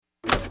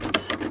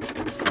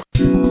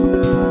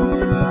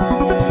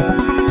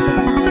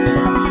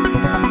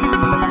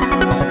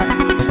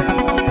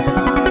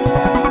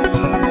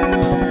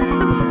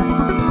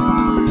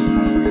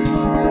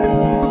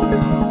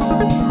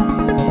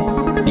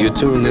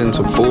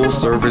into Full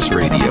Service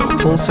Radio.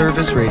 Full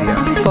Service Radio.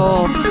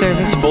 Full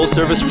Service. Full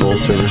Service. Full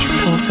Service.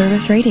 Full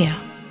Service Radio.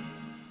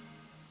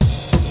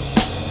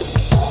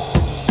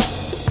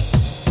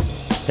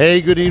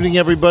 Hey, good evening,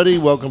 everybody.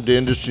 Welcome to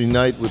Industry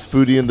Night with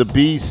Foodie and the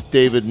Beast,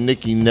 David and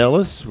Nikki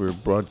Nellis. We're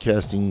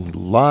broadcasting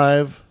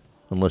live,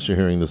 unless you're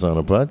hearing this on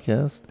a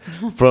podcast,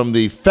 from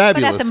the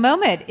fabulous... But at the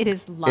moment, it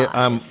is live.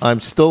 I'm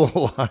still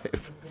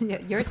alive.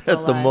 You're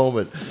still at the alive.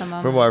 moment.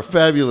 From our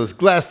fabulous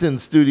glassed-in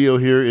studio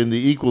here in the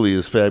equally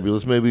as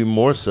fabulous, maybe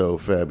more so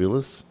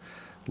fabulous,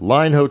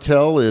 Line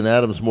Hotel in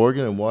Adams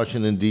Morgan in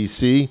Washington,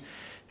 D.C.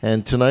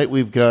 And tonight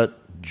we've got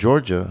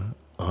Georgia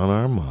on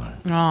our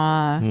mind.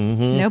 Aw,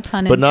 no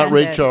pun intended. But not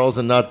Ray Charles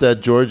and not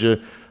that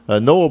Georgia.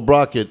 Noel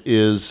Brockett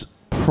is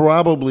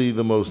probably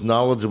the most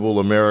knowledgeable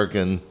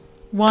American.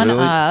 One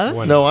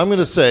of. No, I'm going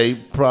to say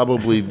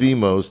probably the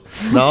most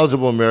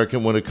knowledgeable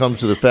American when it comes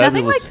to the fabulous.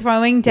 Nothing like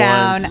throwing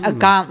down wines. a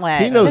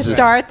gauntlet He knows to his-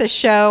 start the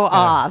show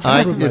off.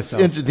 It's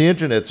the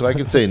internet, so I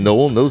can say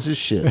Noel knows his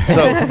shit.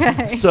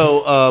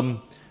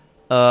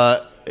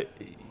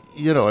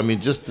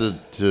 Just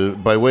to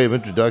by way of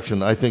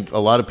introduction, I think a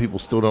lot of people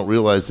still don't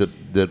realize that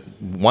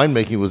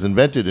winemaking was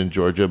invented in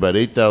Georgia about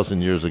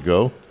 8,000 years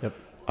ago. Yep.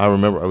 I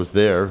remember I was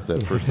there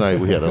that first night.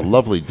 We had a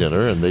lovely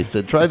dinner, and they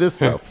said, "Try this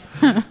stuff."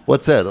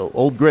 What's that?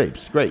 Old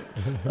grapes. Great.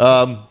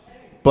 When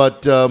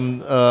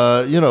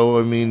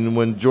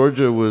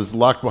Georgia was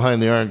locked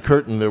behind the Iron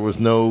Curtain, there was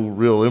no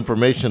real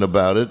information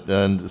about it,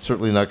 and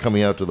certainly not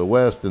coming out to the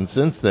West. And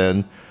since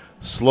then,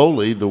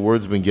 slowly the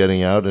word's been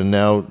getting out, and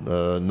now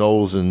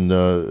Noel's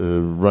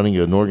running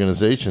an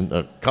organization,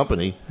 a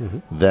company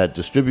that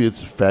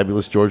distributes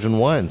fabulous Georgian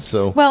wines.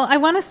 So, Well, I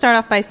want to start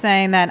off by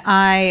saying that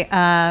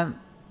I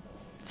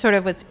sort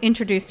of was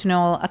introduced to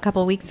Noel a couple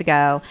of weeks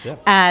ago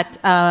at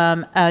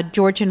a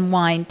Georgian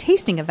wine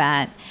tasting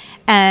event.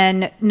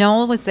 And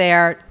Noel was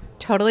there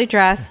totally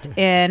dressed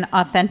in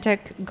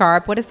authentic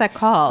garb. What is that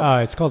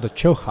called? It's called a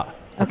chocha.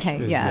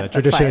 Okay, yeah, that's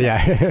Traditional,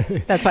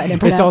 why that's why I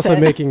didn't pronounce It's also it.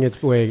 making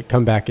its way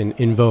come back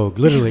in Vogue,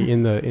 literally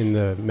in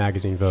the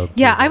magazine Vogue.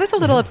 Yeah, I was a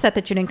little upset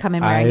that you didn't come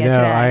in wearing it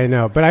today. I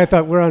know, but I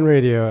thought we're on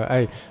radio.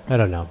 I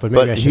don't know, but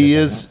maybe I should. he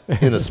is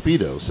in a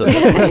Speedo, so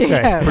That's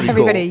right. pretty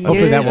Everybody cool.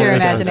 Hopefully that use won't your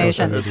get on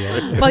social imagination.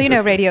 media.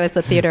 Well, radio is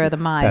the theater of the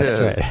mind.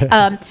 That's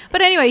right.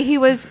 But anyway, he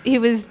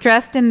was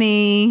dressed in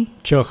the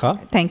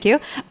Chocha. Thank you.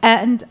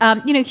 And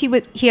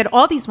he had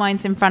all these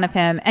wines in front of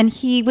him, and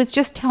he was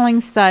just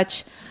telling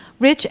such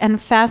rich and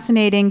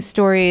fascinating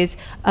stories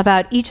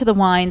about each of the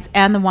wines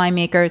and the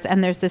winemakers.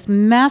 And there's this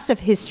massive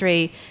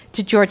history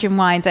to Georgian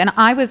wines. And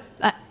I was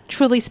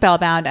truly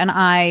spellbound. And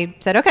I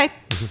said, okay,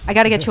 I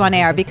got to get you on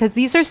air because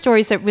these are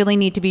stories that really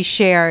need to be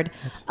shared.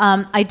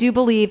 I do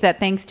believe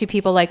that thanks to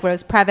people like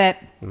Rose Previtt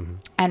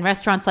and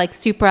restaurants like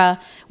Supra,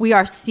 we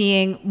are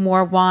seeing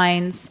more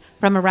wines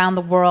from around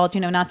the world,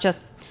 not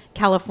just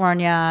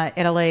California,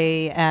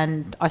 Italy,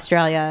 and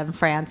Australia and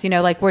France.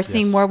 We're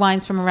seeing more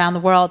wines from around the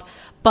world.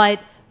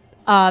 But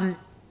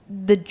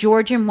the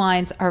Georgian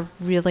wines are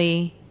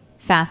really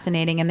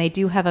fascinating, and they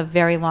do have a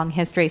very long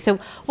history. So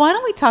why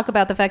don't we talk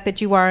about the fact that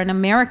you are an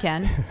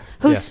American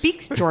who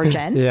speaks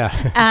Georgian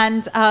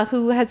and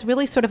who has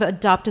really sort of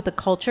adopted the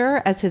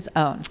culture as his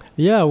own?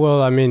 Yeah,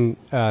 well,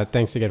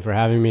 thanks again for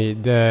having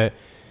me.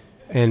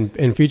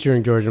 And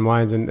featuring Georgian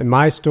wines. And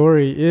my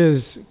story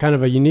is kind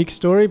of a unique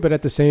story, but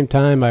at the same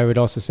time, I would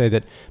also say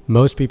that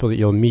most people that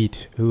you'll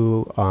meet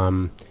who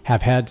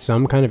have had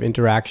some kind of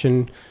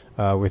interaction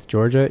with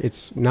Georgia,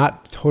 it's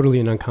not totally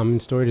an uncommon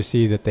story to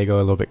see that they go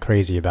a little bit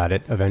crazy about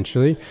it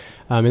eventually.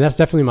 And that's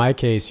definitely my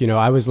case.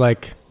 I was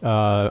like,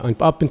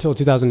 up until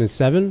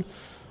 2007,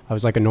 I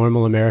was like a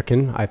normal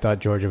American. I thought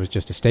Georgia was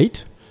just a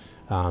state.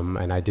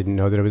 And I didn't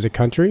know that it was a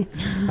country.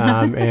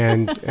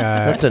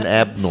 That's an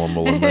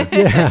abnormal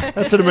American.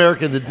 That's an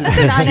American that did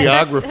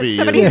geography.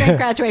 Somebody who didn't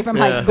graduate from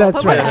high school.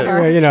 That's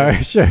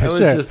right. Sure. I was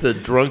just a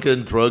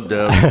drunken, drugged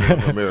out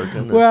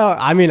American. Well,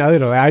 I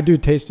do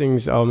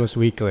tastings almost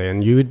weekly,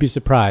 and you would be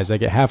surprised. I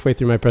get halfway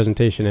through my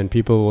presentation, and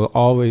people will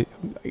always,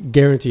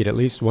 guaranteed at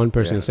least one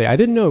person will say, I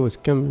didn't know it was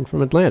coming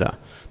from Atlanta.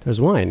 There's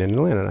wine in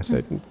Atlanta. And I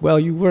said, well,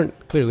 you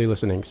weren't clearly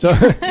listening. So,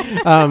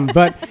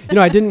 but,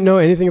 I didn't know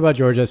anything about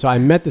Georgia, so I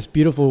met this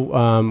beautiful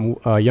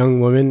young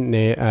woman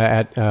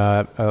at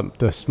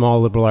the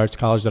small liberal arts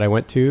college that I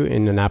went to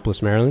in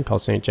Annapolis, Maryland,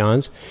 called St.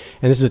 John's.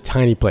 And this is a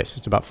tiny place.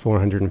 It's about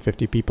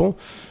 450 people.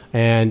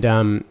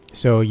 And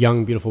so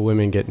young, beautiful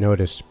women get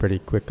noticed pretty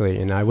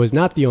quickly. And I was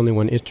not the only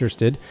one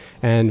interested.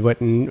 And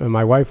what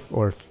my wife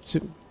or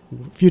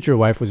future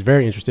wife was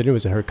very interested in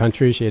was in her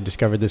country. She had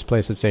discovered this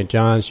place at St.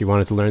 John's. She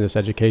wanted to learn this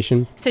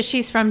education. So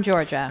she's from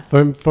Georgia.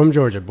 From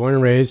Georgia, born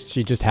and raised.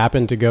 She just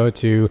happened to go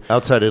to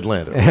outside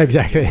Atlanta.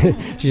 Exactly.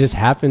 She just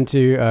happened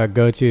to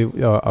go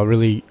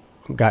to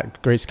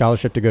got great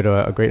scholarship to go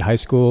to a great high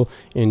school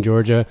in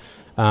Georgia.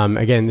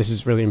 Again, this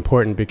is really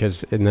important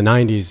because in the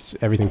 90s,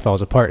 everything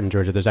falls apart in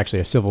Georgia. There's actually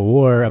a civil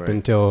war up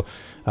until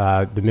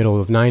the middle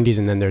of 90s,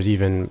 and then there's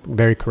even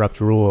very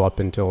corrupt rule up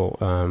until,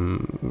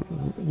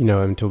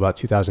 until about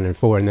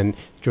 2004. And then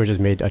Georgia's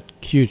made a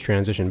huge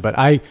transition. But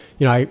I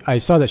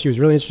saw that she was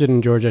really interested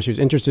in Georgia. She was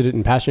interested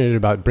and passionate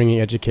about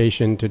bringing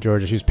education to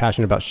Georgia. She was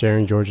passionate about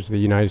sharing Georgia to the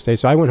United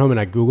States. So I went home and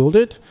I Googled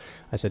it.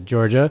 I said,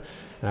 Georgia.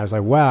 And I was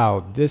like,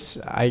 wow, this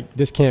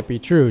can't be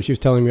true. She was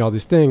telling me all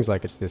these things,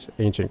 like it's this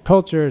ancient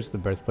culture, it's the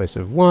birthplace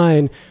of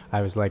wine.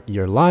 I was like,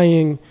 you're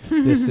lying.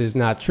 This is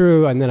not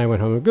true. And then I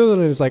went home and Googled it.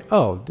 And it was like,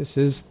 oh,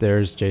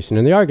 there's Jason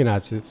and the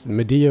Argonauts. It's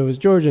Medea was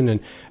Georgian. And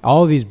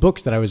all these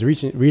books that I was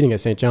reading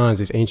at St. John's,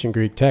 these ancient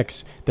Greek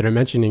texts that are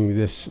mentioning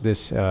this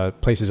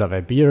places of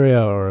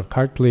Iberia or of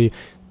Kartli,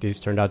 these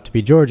turned out to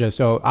be Georgia.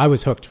 So I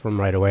was hooked from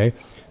right away.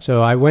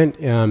 So I went,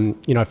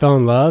 I fell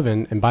in love,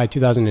 and by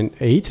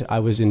 2008, I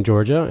was in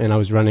Georgia, and I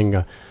was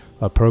running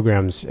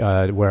programs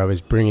where I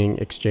was bringing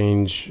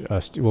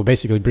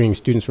basically bringing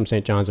students from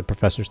St. John's and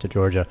professors to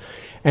Georgia.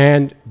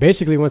 And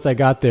basically, once I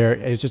got there,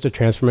 it's just a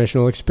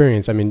transformational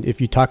experience. I mean, if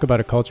you talk about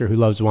a culture who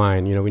loves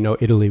wine, we know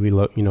Italy, we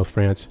know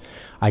France.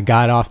 I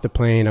got off the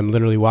plane. I'm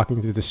literally walking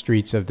through the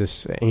streets of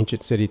this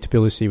ancient city,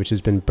 Tbilisi, which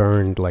has been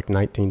burned like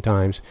 19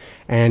 times.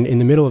 And in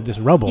the middle of this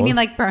rubble... You mean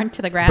like burnt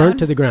to the ground? Burnt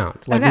to the ground.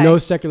 Like no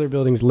secular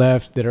buildings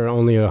left that are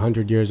only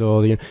 100 years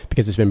old,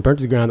 because it's been burnt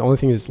to the ground. The only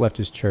thing that's left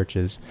is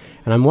churches.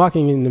 And I'm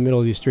walking in the middle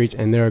of these streets,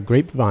 and there are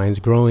grapevines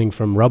growing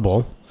from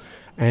rubble.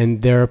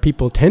 And there are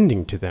people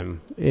tending to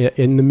them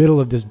in the middle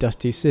of this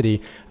dusty city.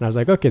 And I was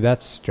like, okay,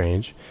 that's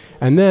strange.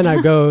 And then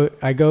I go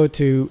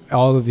to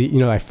all of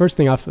the, first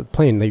thing off the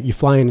plane, you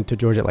fly into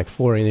Georgia at like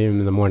 4 a.m.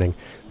 in the morning.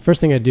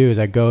 First thing I do is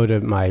I go to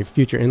my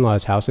future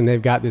in-laws' house, and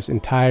they've got this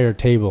entire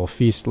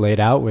feast laid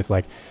out with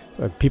like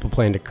people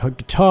playing the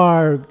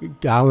guitar,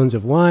 gallons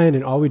of wine,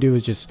 and all we do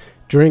is just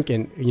drink,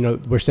 and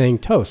we're saying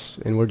toasts,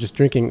 and we're just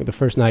drinking the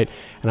first night.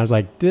 And I was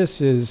like,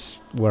 this is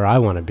where I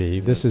want to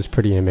be. This is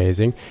pretty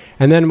amazing.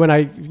 And then when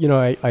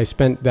I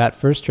spent that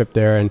first trip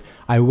there, and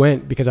I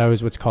went because I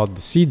was what's called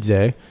the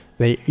Sidze.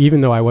 Even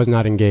though I was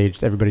not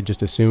engaged, everybody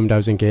just assumed I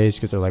was engaged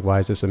because they're like, why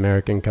is this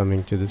American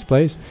coming to this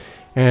place?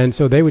 And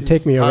so they would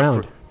take me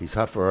around. He's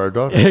hot for our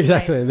daughter.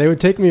 Exactly. And they would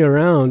take me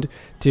around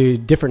to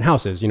different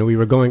houses. We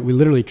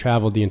literally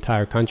traveled the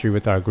entire country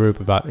with our group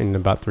in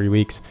about 3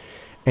 weeks.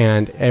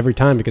 And every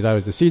time, because I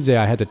was the Sidze,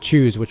 I had to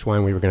choose which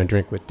wine we were going to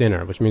drink with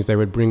dinner, which means they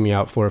would bring me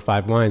out 4 or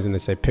 5 wines and they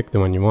say, pick the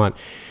one you want.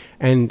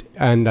 And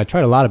I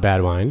tried a lot of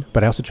bad wine,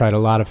 but I also tried a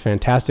lot of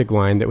fantastic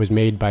wine that was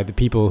made by the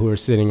people who were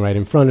sitting right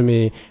in front of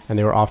me, and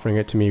they were offering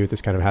it to me with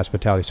this kind of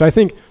hospitality. So I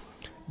think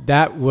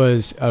that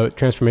was a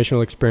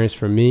transformational experience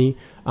for me.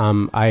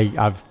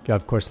 I've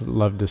of course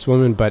loved this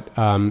woman, but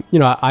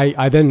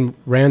I then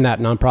ran that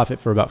nonprofit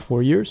for about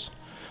 4 years.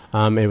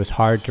 It was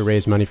hard to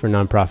raise money for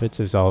nonprofits,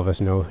 as all of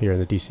us know here in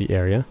the DC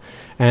area.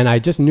 And I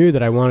just knew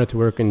that I wanted to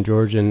work in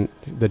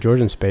the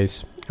Georgian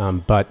space,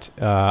 but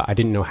I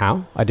didn't know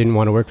how. I didn't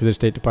want to work for the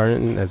State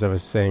Department, as I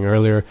was saying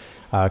earlier,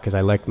 because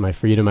I like my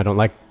freedom. I don't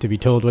like to be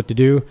told what to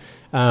do.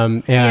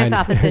 And he has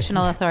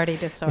oppositional authority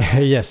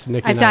disorder. Yes,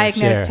 Nick I've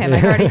diagnosed him.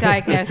 I've already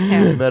diagnosed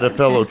him. Met a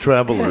fellow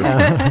traveler.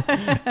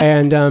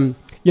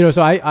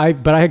 So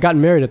but I had gotten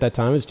married at that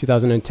time. It was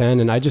 2010,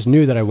 and I just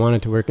knew that I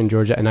wanted to work in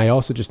Georgia, and I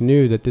also just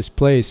knew that this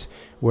place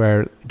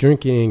where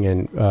drinking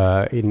and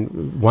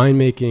in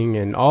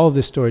winemaking and all of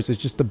this stories is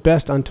just the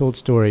best untold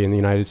story in the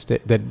United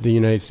States that the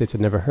United States had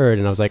never heard.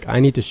 And I was like, I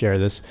need to share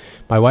this.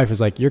 My wife was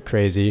like, you're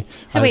crazy.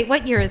 So wait,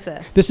 what year is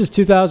this? This is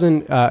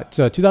 2000.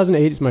 So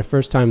 2008 is my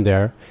first time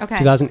there. Okay.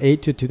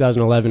 2008 to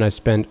 2011, I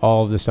spent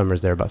all of the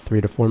summers there, about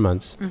 3 to 4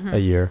 months a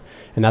year,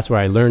 and that's where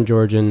I learned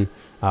Georgian.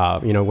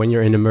 When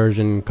you're in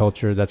immersion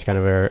culture, that's kind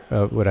of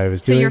where what I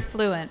was doing. So you're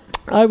fluent.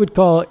 I would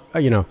call it,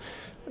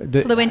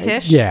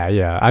 fluentish.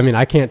 Yeah. I mean,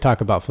 I can't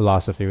talk about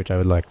philosophy, which I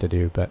would like to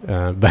do, but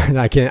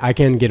I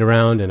can get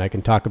around and I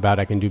can talk about.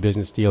 I can do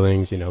business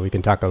dealings. We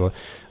can talk about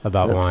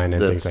wine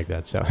and things like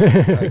that. So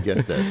I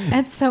get that.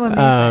 That's so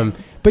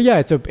amazing. But yeah,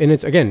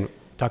 it's again,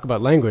 talk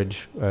about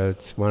language.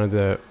 It's one of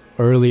the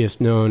earliest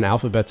known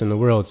alphabets in the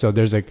world. So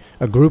there's a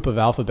group of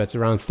alphabets,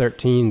 around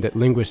 13, that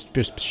linguists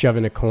just shove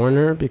in a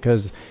corner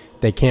because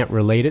they can't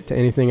relate it to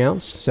anything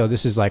else. So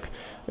this is like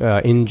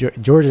in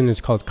Georgian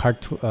it's called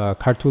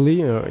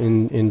Kartuli.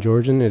 In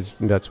Georgian,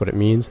 that's what it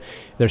means.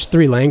 There's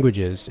 3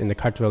 languages in the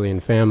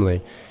Kartvelian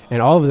family,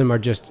 and all of them are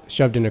just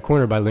shoved in a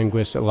corner by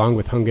linguists, along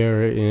with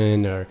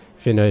Hungarian or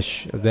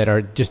Finnish,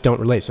 that just don't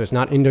relate. So it's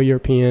not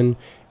Indo-European.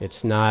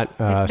 It's not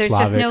There's Slavic.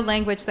 Just no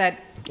language that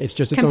it's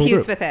just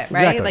computes with it,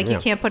 right? Exactly, you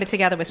can't put it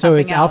together with so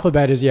something its else.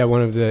 alphabet is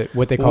one of the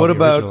what they call. What the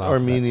about original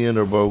Armenian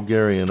or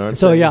Bulgarian? Aren't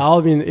so they? yeah,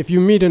 if you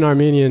meet an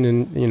Armenian,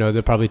 and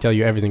they'll probably tell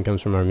you everything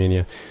comes from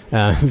Armenia,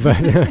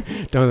 but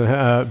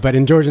don't. But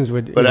in Georgians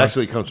would. But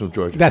actually comes from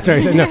Georgia. That's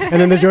right. No, and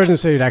then the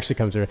Georgians say it actually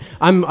comes from.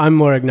 I'm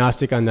more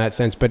agnostic on that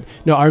sense, but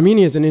no,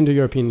 Armenia is an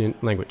Indo-European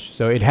language,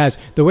 so it has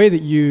the way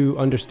that you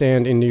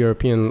understand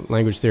Indo-European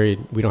language theory.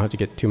 We don't have to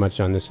get too much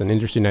on this an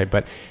industry night,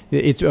 but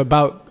it's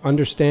about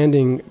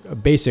understanding a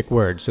basic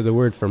word. So the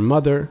word for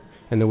mother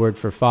and the word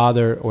for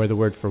father or the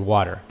word for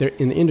water.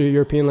 In the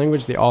Indo-European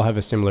language, they all have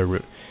a similar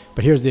root.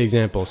 But here's the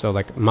example. So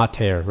like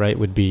mater, right,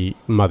 would be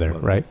mother,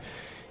 right?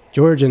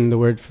 Georgian, the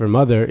word for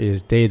mother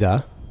is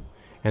deda,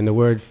 and the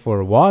word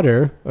for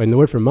water, and the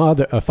word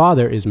for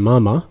father is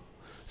mama.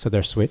 So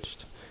they're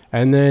switched.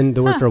 And then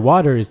the word for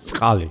water is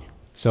tsali.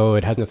 So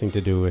it has nothing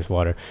to do with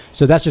water.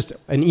 So that's just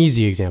an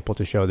easy example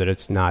to show that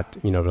it's not,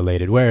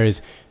 related.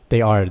 Whereas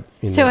they are.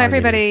 So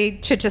everybody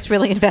should just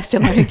really invest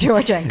in learning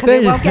Georgian because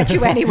it won't get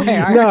you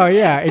anywhere. No,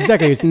 yeah,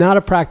 exactly. It's not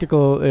a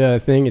practical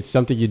thing. It's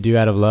something you do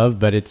out of love,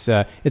 but it's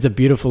a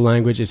beautiful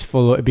language. It's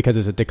because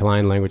it's a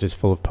declined language. It's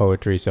full of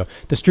poetry. So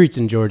the streets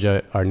in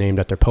Georgia are named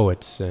after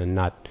poets and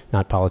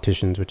not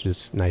politicians, which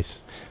is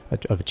nice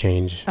of a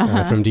change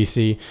from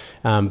DC.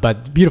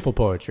 But beautiful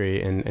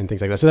poetry and things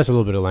like that. So that's a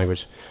little bit of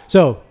language.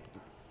 So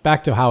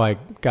back to how I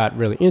got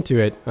really into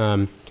it.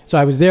 So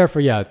I was there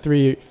for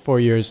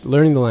 3-4 years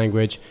learning the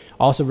language,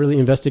 also really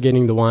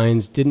investigating the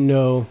wines, didn't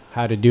know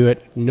how to do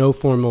it, no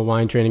formal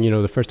wine training.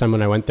 The first time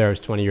when I went there, I was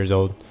 20 years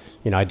old.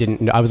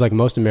 I was like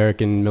most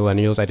American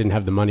millennials. I didn't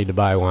have the money to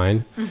buy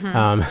wine.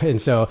 And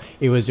so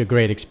it was a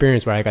great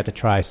experience where I got to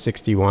try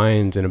 60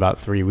 wines in about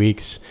 3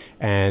 weeks.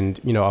 And,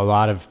 a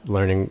lot of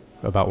learning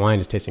about wine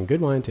is tasting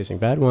good wine, tasting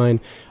bad wine.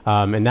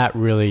 And that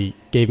really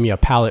gave me a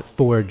palate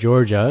for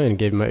Georgia and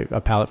gave me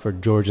a palate for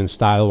Georgian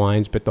style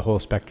wines, but the whole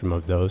spectrum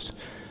of those.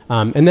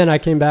 And then I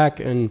came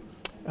back in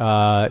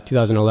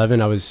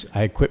 2011.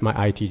 I quit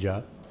my IT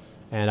job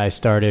and I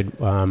started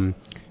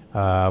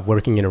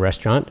working in a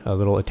restaurant, a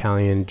little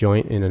Italian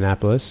joint in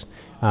Annapolis,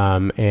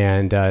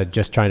 and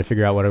just trying to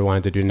figure out what I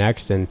wanted to do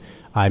next. And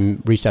I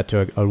reached out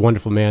to a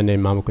wonderful man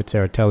named Mamouka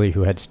Tsereteli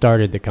who had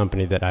started the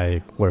company that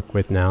I work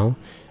with now.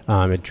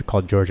 It's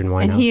called Georgian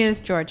Winehouse. And he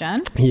is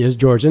Georgian. He is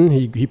Georgian.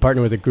 He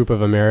partnered with a group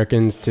of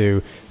Americans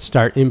to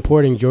start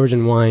importing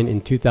Georgian wine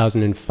in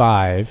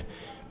 2005,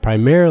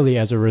 primarily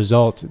as a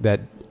result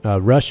that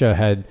Russia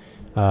had,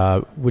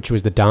 which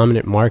was the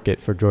dominant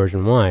market for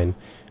Georgian wine,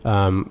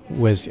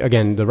 was,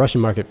 again, the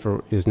Russian market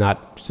is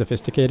not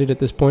sophisticated at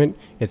this point.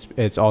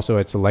 It's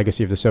a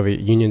legacy of the Soviet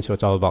Union, so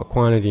it's all about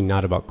quantity,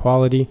 not about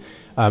quality.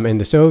 And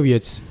the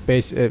Soviets,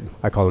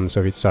 I call them the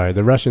Soviets, sorry,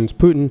 the Russians,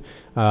 Putin,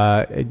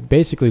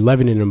 basically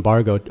levied an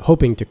embargo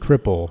hoping to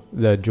cripple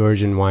the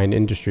Georgian wine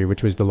industry,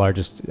 which was the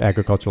largest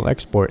agricultural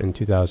export in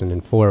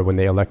 2004 when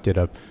they elected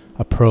a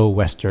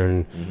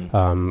pro-Western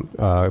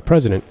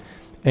president.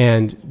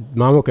 And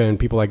Mamouka and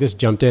people like this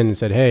jumped in and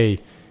said, hey,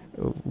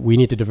 we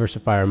need to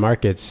diversify our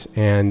markets.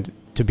 And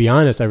to be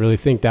honest, I really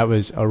think that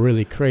was a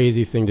really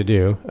crazy thing to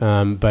do.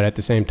 But at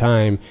the same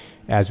time,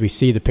 as we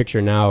see the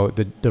picture now,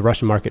 the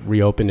Russian market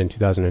reopened in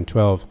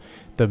 2012.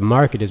 The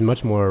market is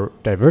much more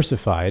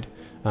diversified.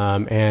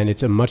 And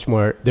it's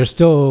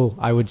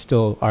I would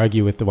still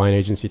argue with the wine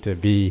agency to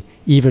be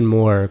even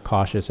more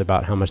cautious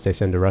about how much they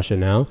send to Russia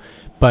now,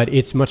 but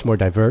it's much more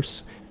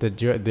diverse.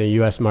 The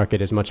U.S.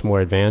 market is much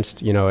more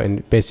advanced,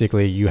 and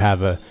basically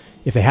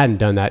if they hadn't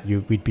done that,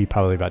 we'd be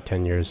probably about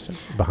 10 years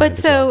behind.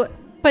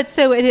 But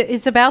so it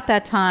is about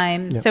that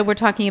time. Yep. So we're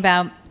talking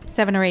about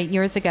 7 or 8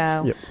 years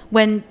ago,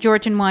 when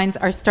Georgian wines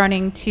are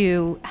starting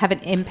to have an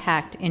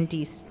impact in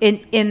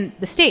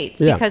the States,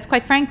 because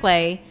quite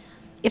frankly,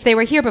 if they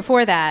were here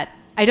before that,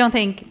 I don't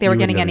think they were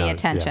getting any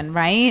attention,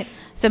 right?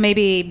 So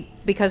maybe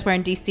because we're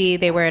in D.C.,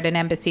 they were at an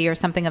embassy or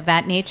something of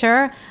that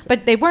nature,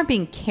 but they weren't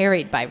being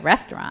carried by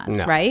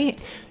restaurants,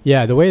 right?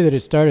 Yeah, the way that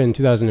it started in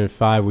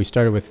 2005, we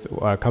started with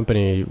a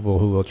company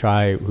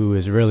who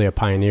is really a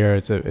pioneer.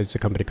 It's a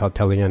company called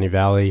Teliani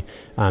Valley.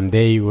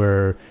 They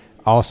were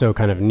also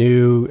kind of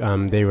new.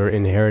 They were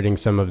inheriting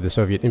some of the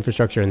Soviet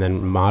infrastructure and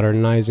then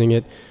modernizing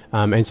it.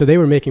 And so they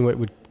were making what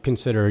would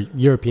consider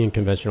European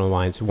conventional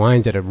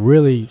wines at a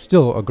really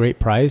still a great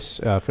price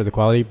for the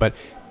quality. But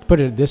to put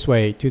it this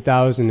way,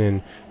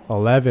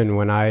 2011,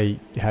 when I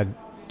had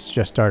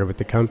just started with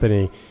the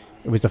company,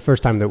 it was the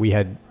first time that we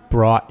had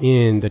brought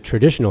in the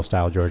traditional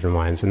style Georgian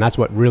wines, and that's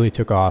what really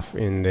took off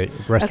in the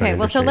restaurant industry. Okay,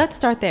 well, so let's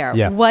start there.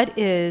 Yeah. What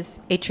is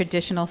a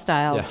traditional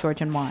style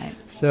Georgian wine?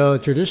 So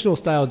traditional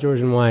style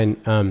Georgian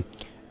wine,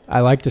 I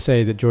like to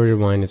say that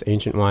Georgian wine is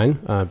ancient wine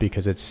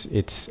because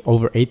it's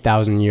over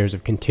 8,000 years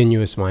of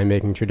continuous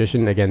winemaking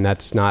tradition. Again,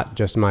 that's not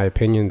just my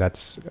opinion.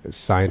 That's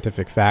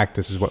scientific fact.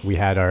 This is what we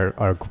had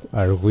our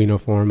Vino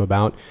Forum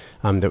about,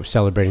 that was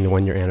celebrating the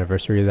 1-year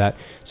anniversary of that.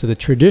 So the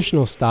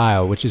traditional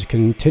style, which has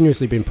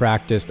continuously been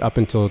practiced up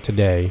until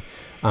today,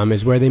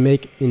 is where they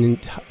make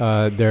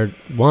their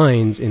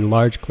wines in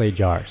large clay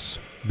jars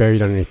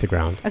buried underneath the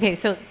ground. Okay,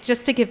 so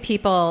just to give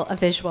people a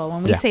visual,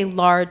 when we say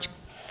large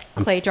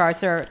clay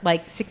jars are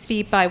like 6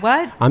 feet by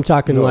what? I'm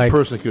talking a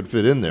person could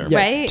fit in there. Yeah,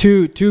 right?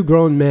 Two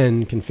grown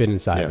men can fit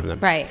inside of them.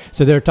 Right.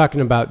 So they're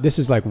talking about, this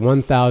is like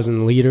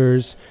 1,000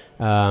 liters.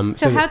 So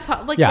how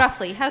tall,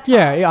 roughly, how tall?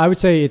 Yeah, I would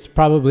say it's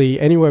probably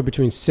anywhere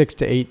between 6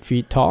 to 8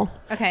 feet tall.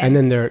 Okay. And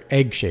then they're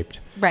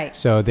egg-shaped. Right.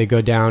 So they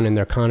go down and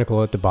they're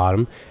conical at the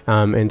bottom.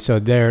 And so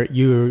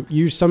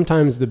you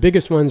sometimes the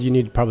biggest ones, you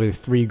need probably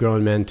 3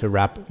 grown men to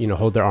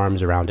hold their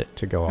arms around it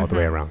to go all the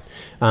way around.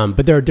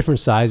 But there are different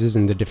sizes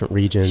in the different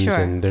regions, Sure.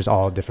 and there's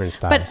all different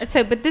styles.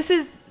 But this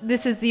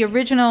is the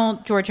original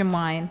Georgian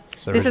wine.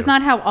 It's This is original.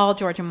 not how all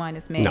Georgian wine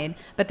is made,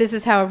 but this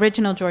is how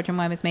original Georgian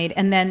wine was made,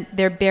 and then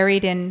they're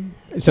buried in.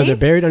 So they're caves?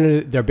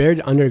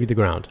 buried under the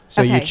ground.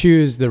 So you Okay.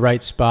 choose the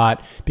right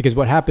spot, because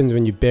what happens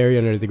when you bury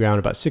under the ground,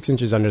 about 6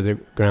 inches under the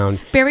ground,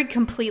 Buried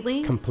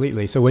completely.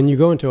 completely. So when you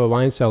go into a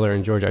wine cellar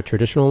in Georgia, a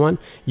traditional one,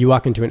 you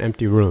walk into an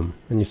empty room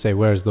and you say,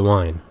 "Where's the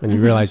wine?" And you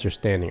realize you're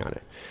standing on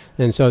it.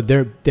 And so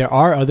there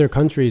are other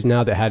countries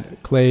now that had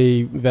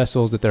clay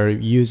vessels that they're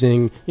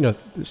using,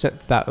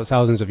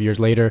 thousands of years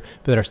later,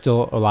 but that are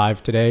still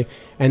alive today.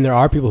 And there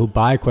are people who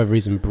buy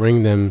Qvevris and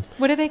bring them.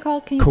 What are they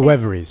called? Can you say?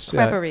 Qvevris.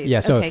 Qvevris.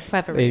 Yeah, so Okay,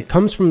 Qvevris. it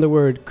comes from the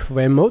word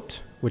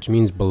Qvemot, which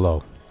means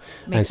below.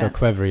 Makes and so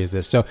sense. Qvevri is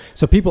this.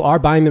 So people are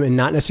buying them and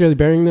not necessarily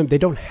burying them. They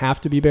don't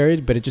have to be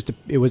buried, but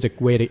it was a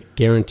way to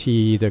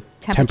guarantee the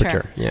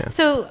temperature. Yeah.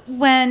 So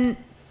when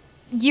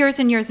years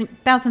and years,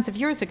 thousands of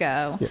years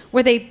ago,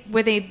 were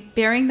they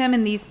burying them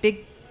in these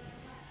big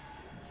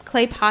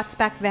clay pots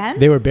back then?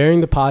 They were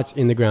burying the pots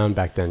in the ground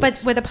back then.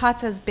 But were the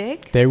pots as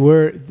big? They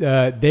were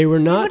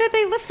not. What did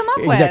they lift them up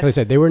Exactly with?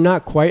 said. They were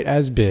not quite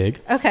as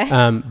big. Okay.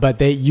 But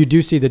you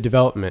do see the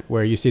development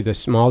where you see the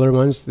smaller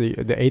ones,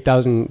 the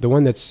 8,000, the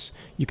one that's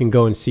you can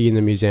go and see in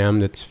the museum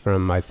that's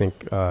from, I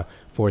think,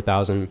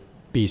 4,000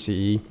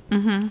 BCE.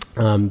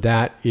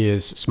 That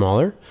is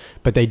smaller,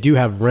 but they do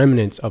have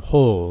remnants of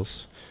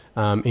holes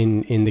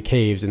in the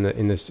caves in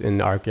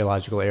the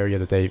archaeological area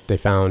that they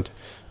found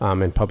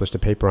and published a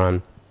paper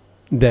on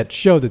that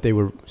showed that they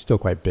were still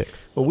quite big.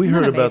 Well, we Isn't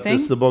heard that about amazing?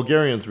 this. The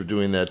Bulgarians were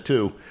doing that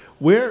too.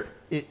 What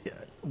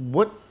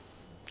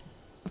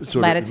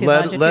sort Latitude, of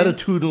longitude?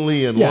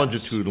 latitudinally and Yes.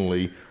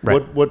 longitudinally?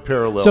 Right. What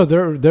parallel? So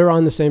they're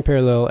on the same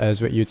parallel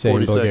as what you'd say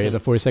in 42nd. Bulgaria, the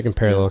 42nd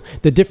parallel.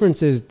 The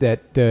difference is that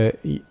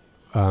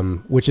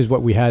which is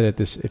what we had at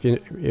this.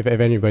 If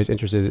anybody's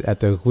interested, at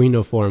the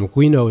Guino Forum,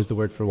 Guino is the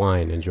word for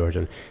wine in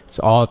Georgian. It's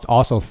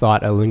also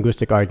thought a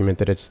linguistic argument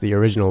that it's the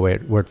original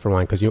word for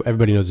wine because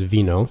everybody knows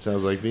vino.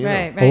 Sounds like vino.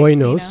 Right.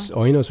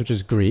 Oinos, which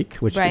is Greek,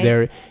 which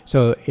Right.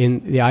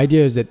 the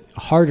idea is that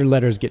harder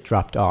letters get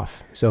dropped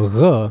off. So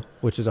r,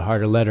 which is a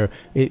harder letter,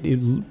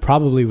 it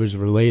probably was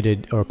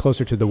related or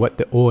closer to what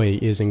the oi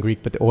is in Greek,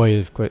 but the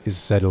oi is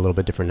said a little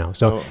bit different now.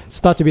 So it's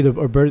thought to be the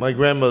bird. My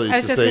grandmother I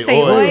was used just to going to say,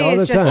 say, "Oi, oi all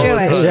is the just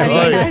time. Jewish.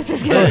 Yeah. I was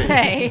just going to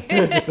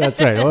say.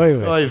 That's right,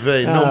 oi. oy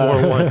vey, no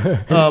more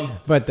wine."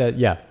 But that's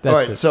All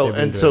right. what So they've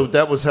been so doing.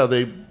 that was how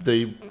they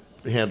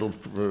handled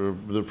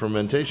the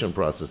fermentation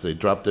process. They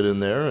dropped it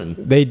in there and.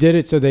 They did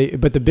it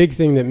but the big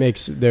thing that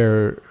makes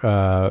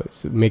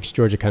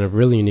Georgia kind of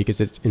really unique is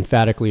it's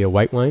emphatically a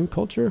white wine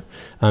culture,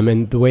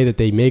 and the way that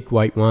they make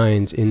white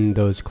wines in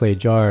those clay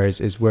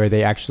jars is where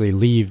they actually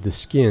leave the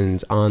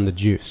skins on the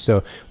juice.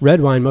 So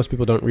red wine, most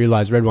people don't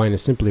realize red wine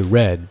is simply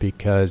red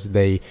because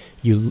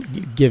you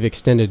give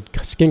extended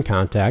skin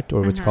contact,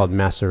 or what's called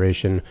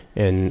maceration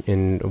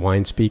in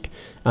wine speak,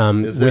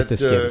 Is with that the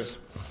skins.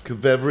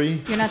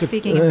 Qvevri? You're not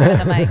speaking in front of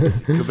the mic.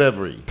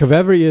 Qvevri.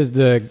 Qvevri is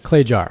the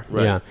clay jar,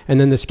 Right. yeah.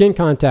 And then the skin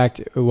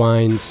contact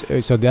wines,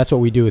 so that's what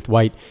we do with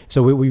white.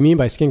 So what we mean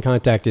by skin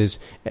contact is,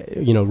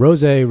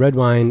 rosé, red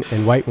wine,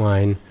 and white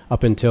wine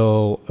up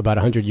until about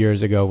 100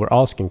 years ago were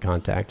all skin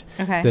contact.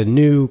 Okay. The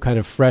new kind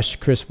of fresh,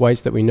 crisp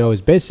whites that we know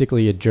is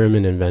basically a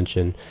German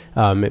invention,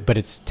 but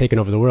it's taken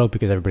over the world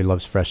because everybody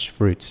loves fresh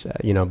fruits,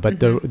 But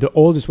the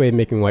oldest way of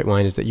making white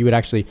wine is that you would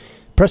actually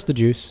press the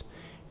juice,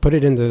 put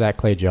it into that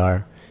clay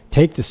jar,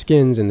 take the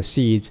skins and the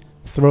seeds,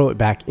 throw it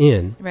back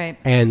in, Right.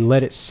 and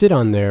let it sit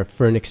on there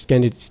for an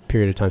extended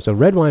period of time. So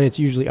red wine, it's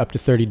usually up to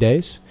 30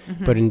 days,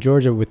 but in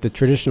Georgia, with the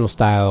traditional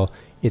style,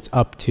 it's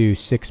up to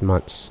 6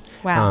 months.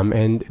 Wow.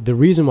 And the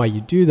reason why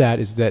you do that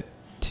is that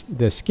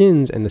the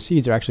skins and the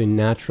seeds are actually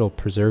natural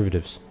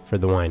preservatives for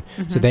the wine.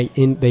 So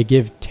they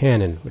give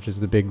tannin, which is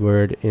the big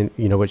word in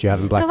what you have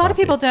in black A lot of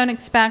coffee. people don't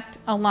expect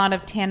a lot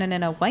of tannin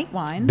in a white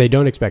wine. They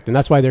don't expect, and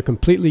that's why they're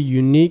completely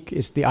unique.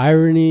 It's the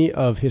irony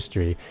of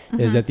history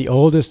is that the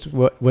oldest,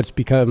 what's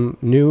become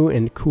new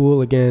and cool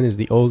again, is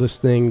the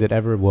oldest thing that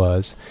ever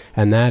was,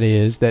 and that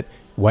is that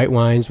white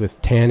wines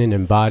with tannin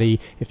and body,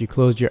 if you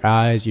closed your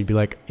eyes, you'd be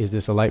like, is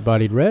this a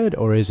light-bodied red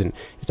or isn't?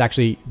 It's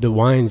actually, the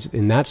wines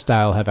in that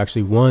style have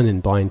actually won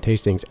in blind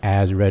tastings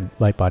as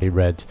light-bodied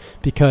reds,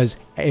 because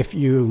if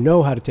you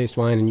know how to taste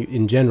wine and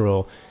in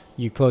general,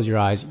 you close your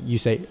eyes, you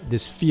say,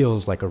 this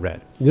feels like a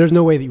red. There's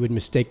no way that you would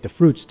mistake the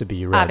fruits to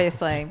be red.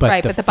 Obviously,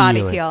 right, but the body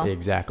feeling, feel.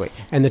 Exactly.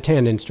 And the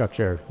tannin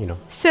structure,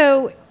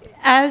 So,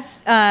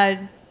 as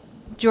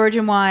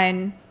Georgian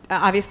wine,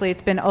 obviously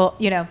it's been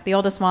the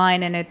oldest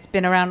wine, and it's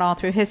been around all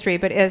through history.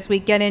 But as we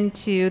get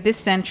into this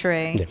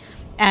century,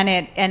 and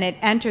it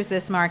enters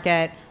this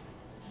market,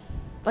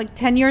 like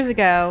 10 years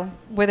ago,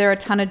 were there a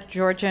ton of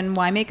Georgian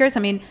winemakers?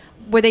 I mean,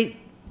 were they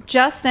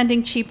just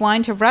sending cheap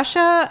wine to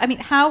Russia? I mean,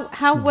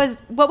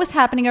 what was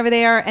happening over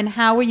there, and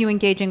how were you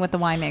engaging with the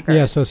winemakers?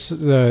 Yeah, so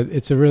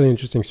it's a really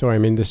interesting story. I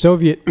mean,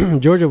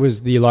 Georgia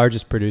was the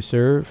largest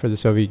producer for the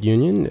Soviet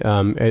Union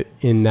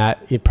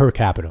per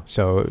capita.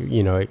 So,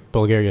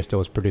 Bulgaria still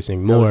was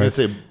producing more. I was going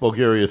to say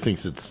Bulgaria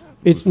thinks it's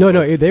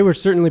they were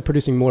certainly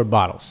producing more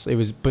bottles. It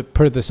was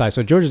per the size.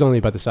 So Georgia's only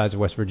about the size of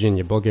West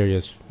Virginia. Bulgaria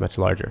is much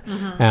larger.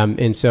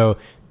 And so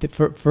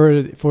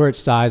for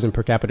its size and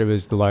per capita, it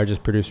was the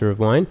largest producer of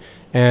wine.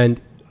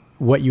 And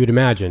what you would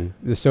imagine,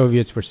 the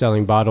Soviets were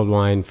selling bottled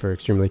wine for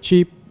extremely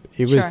cheap.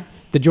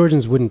 The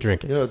Georgians wouldn't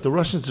drink it. Yeah, the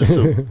Russians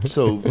are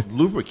so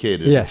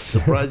lubricated. Yes.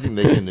 It's surprising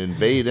they can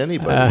invade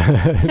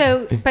anybody.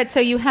 So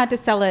you had to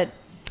sell it.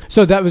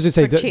 So that was to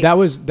say cheap. that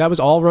was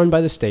all run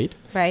by the state,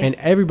 right? And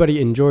everybody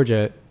in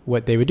Georgia,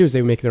 what they would do is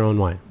they would make their own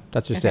wine.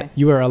 That's just it.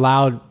 You were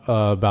allowed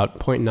about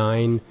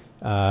 0.9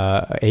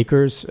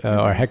 acres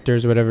or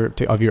hectares or whatever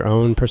of your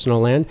own personal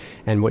land.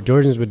 And what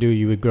Georgians would do,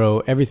 you would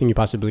grow everything you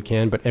possibly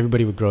can, but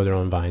everybody would grow their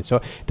own vine.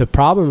 So the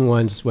problem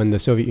was when the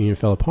Soviet Union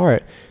fell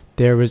apart,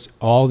 there was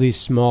all these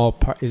small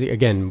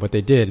again, what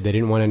they did, they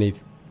didn't want any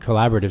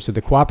collaborative. So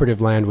the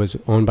cooperative land was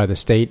owned by the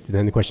state. And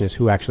then the question is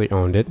who actually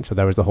owned it. So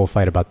that was the whole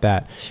fight about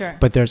that. Sure.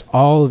 But there's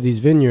all of these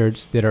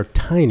vineyards that are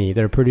tiny.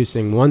 They're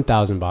producing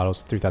 1,000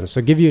 bottles, 3,000. So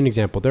to give you an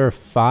example, there are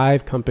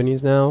 5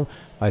 companies now,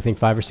 I think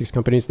 5 or 6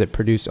 companies that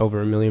produce over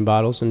 1 million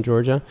bottles in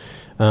Georgia.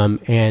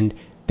 And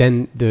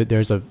then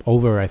there's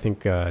over, I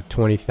think,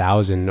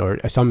 20,000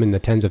 or some in the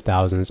tens of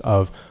thousands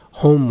of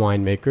home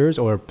winemakers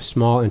or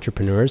small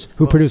entrepreneurs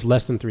who produce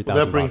less than 3,000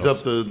 That brings bottles.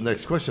 up the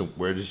next question.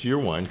 Where does your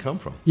wine come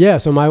from? Yeah,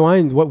 so my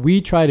wine, what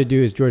we try to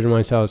do as Georgian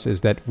Wine Cells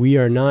is that we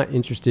are not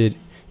interested,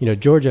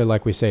 Georgia,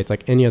 like we say, it's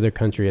like any other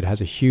country. It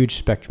has a huge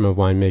spectrum of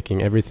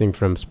winemaking, everything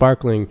from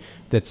sparkling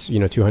that's,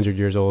 200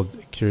 years old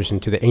tradition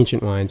to the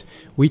ancient wines.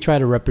 We try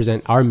to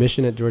represent, our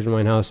mission at Georgian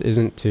Wine House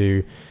isn't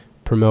to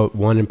promote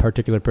one in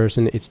particular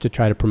person. It's to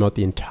try to promote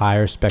the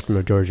entire spectrum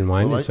of Georgian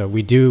wine. Right. And so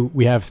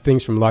we have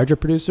things from larger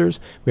producers.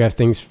 We have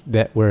things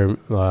that were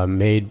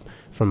made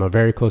from a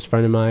very close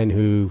friend of mine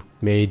who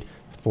made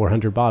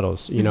 400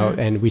 bottles,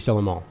 and we sell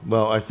them all.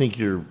 Well, I think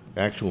your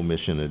actual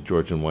mission at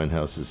Georgian Wine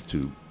House is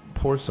to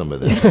pour some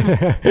of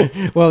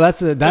that. Well,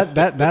 that's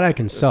that I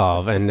can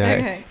solve, and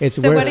it's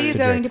so worth what are you to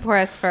going drink. to pour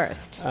us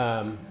first?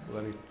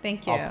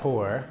 Thank you. I'll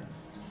pour.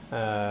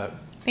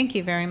 Thank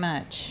you very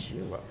much.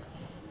 You're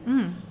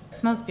welcome. It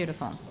smells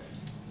beautiful.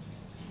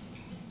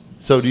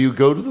 So do you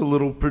go to the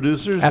little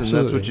producers Absolutely.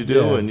 and that's what you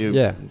do? Yeah. And you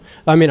Yeah.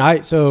 I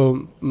mean,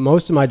 so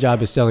most of my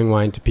job is selling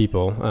wine to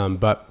people,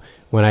 but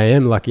when I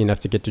am lucky enough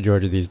to get to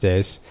Georgia these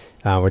days,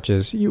 which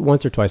is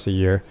once or twice a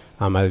year,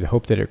 I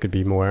hope that it could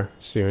be more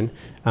soon.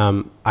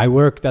 I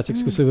work, that's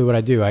exclusively what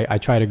I do. I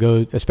try to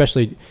go,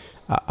 especially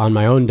on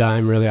my own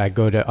dime, really, I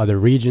go to other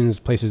regions,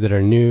 places that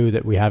are new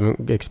that we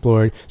haven't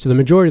explored. So the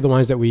majority of the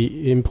wines that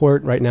we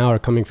import right now are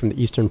coming from the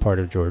eastern part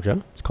of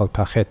Georgia. It's called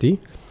Kakheti.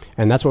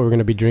 And that's what we're going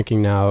to be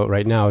drinking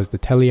right now is the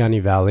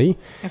Teliani Valley.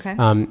 Okay.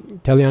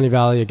 Teliani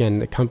Valley, again,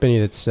 the company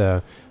that's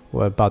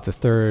about the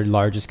third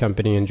largest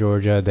company in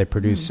Georgia. They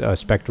produce a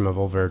spectrum of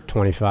over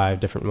 25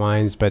 different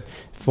wines, but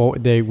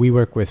we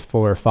work with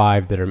 4 or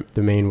 5 that are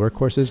the main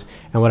workhorses.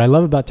 And what I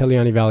love about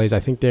Teliani Valley is I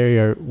think they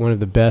are one of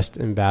the best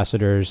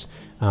ambassadors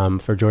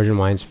for Georgian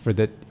wines for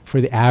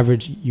the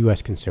average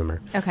U.S.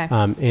 consumer. Okay.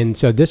 And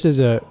so this is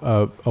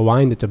a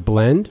wine that's a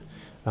blend.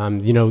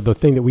 The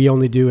thing that we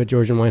only do at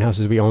Georgian Wine House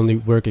is we only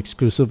work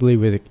exclusively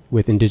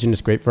with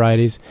indigenous grape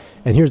varieties.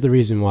 And here's the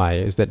reason why,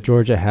 is that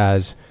Georgia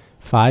has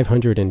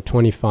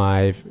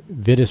 525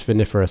 vitis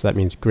vinifera, that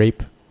means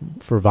grape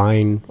for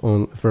wine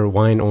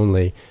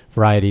only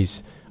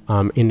varieties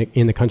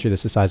in the country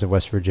that's the size of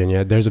West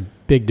Virginia. There's a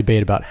big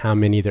debate about how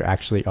many there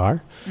actually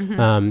are.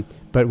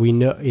 But we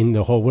know in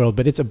the whole world,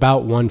 but it's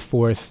about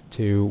 1/4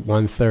 to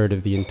 1/3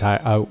 of the entire,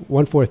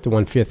 1/4 to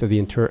 1/5 of the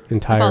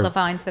entire of all the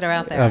vines that are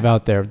out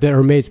there. That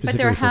are made specifically for But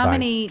there are how vine.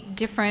 many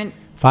different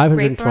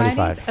 525. grape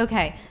varieties?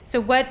 Okay,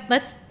 so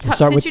let's talk, start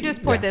since with- you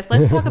just poured yeah. this,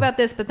 let's talk about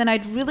this, but then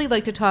I'd really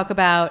like to talk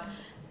about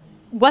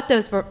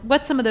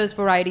what some of those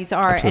varieties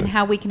are and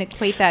how we can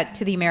equate that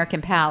to the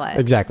American palate.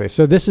 Exactly.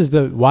 So this is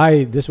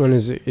why this one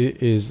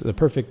is the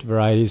perfect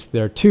varieties.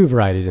 There are 2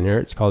 varieties in here.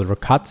 It's called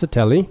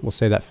Rkatsiteli. We'll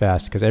say that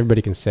fast because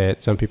everybody can say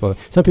it. Some people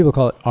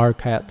call it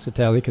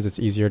Rkatsiteli because it's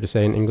easier to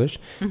say in English.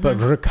 But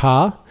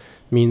Rka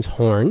means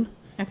horn.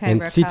 Okay,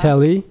 And Rka.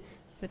 Tsiteli,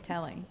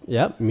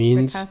 Sitelli.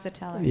 means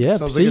Rkatsiteli. yeah.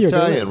 sounds see, like you're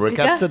Italian. good.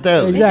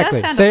 Rkatsiteli. Exactly.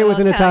 It does sound Say a it with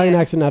an little Italian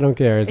Italian. accent. I don't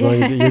care as long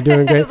as you're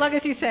doing great. As long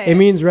as you say It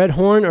means red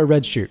horn or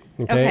red shoot.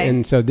 Okay? Okay.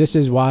 And so this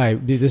is why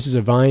this is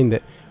a vine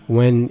that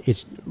when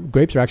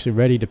grapes are actually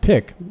ready to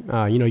pick,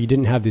 you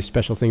didn't have these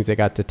special things that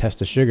got to test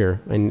the sugar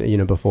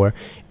and before.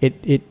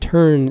 It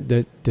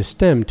turned the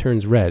stem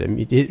turns red. I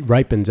mean, it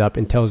ripens up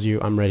and tells you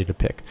I'm ready to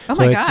pick. Oh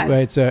so my God.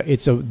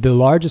 It's the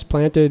largest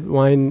planted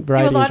wine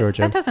variety in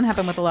Georgia. That doesn't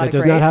happen with a lot of It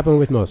does grapes. not happen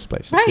with most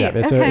places. Right, Yeah,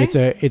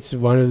 okay. it's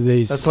one of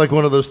these. That's like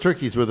one of those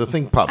turkeys where the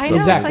thing pops I up. know,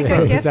 Exactly. it's like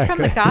a gift Exactly.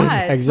 from the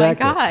gods.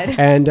 Exactly. My God.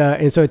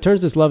 And so it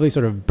turns this lovely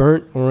sort of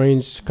burnt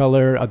orange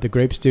color of the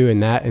grapes do,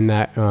 and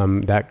that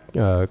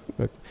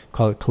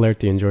call it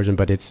Calerti in Georgian,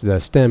 but it's the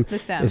stem. The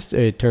stem.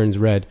 It turns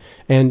red,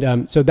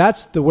 and so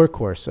that's the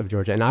workhorse of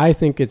Georgia. And I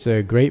think it's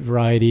a great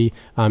variety.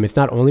 It's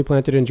not only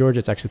planted in Georgia;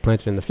 it's actually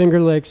planted in the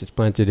Finger Lakes. It's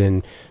planted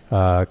in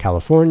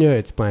California.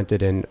 It's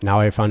planted in. Now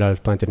I found out it's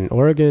planted in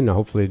Oregon.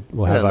 Hopefully,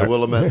 we'll have the our,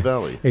 Willamette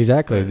Valley.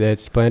 Exactly,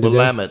 it's planted.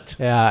 Willamette.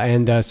 Yeah,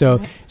 and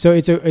so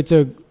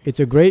it's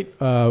a great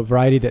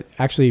variety that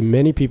actually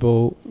many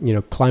people,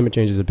 climate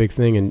change is a big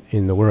thing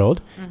in the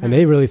world, and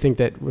they really think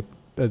that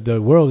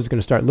the world is going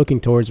to start looking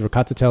towards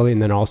Ricatatelli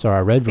and then also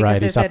our red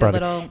variety. Is it a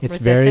little It's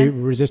resistant? very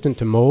resistant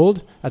to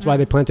mold. That's why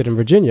they plant it in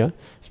Virginia.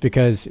 It's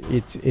because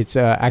it's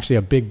actually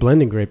a big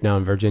blending grape now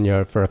in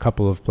Virginia for a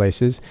couple of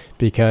places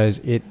because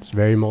it's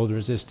very mold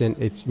resistant.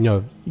 It's,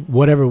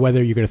 whatever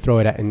weather you're going to throw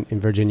it at in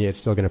Virginia, it's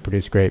still going to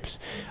produce grapes.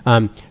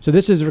 So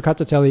this is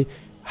Ricatatelli.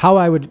 How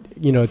I would,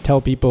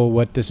 tell people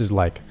what this is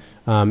like.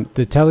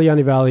 The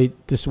Telliani Valley,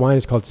 this wine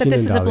is called But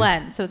this is a Sinandali.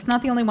 blend, so it's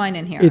not the only wine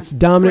in here. It's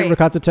dominant Grape.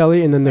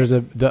 Ricatatelli, and then there's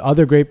the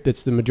other grape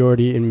that's the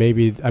majority, and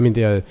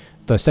the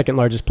second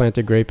largest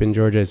planted grape in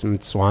Georgia is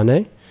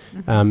Mtswane.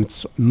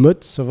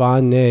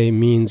 Mtswane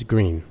means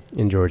green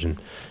in Georgian,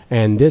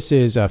 and this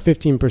is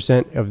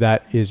 15% of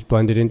that is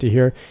blended into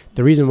here.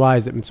 The reason why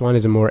is that Mtswane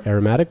is a more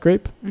aromatic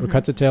grape.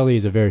 Ricatatelli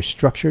is a very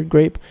structured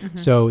grape,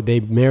 so they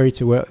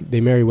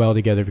marry well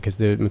together because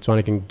the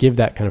Mtswane can give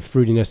that kind of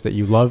fruitiness that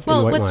you love in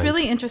white wines. Well, what's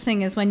really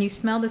interesting is when you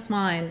smell this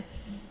wine,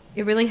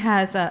 it really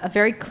has a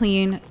very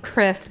clean,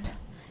 crisp.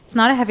 It's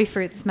not a heavy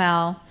fruit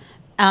smell.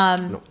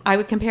 I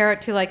would compare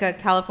it to like a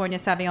California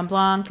Sauvignon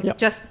Blanc,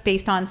 just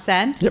based on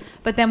scent. Yep.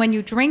 But then when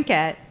you drink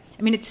it,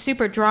 I mean, it's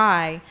super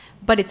dry,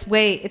 but it's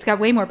got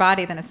way more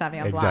body than a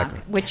Sauvignon Blanc,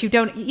 which you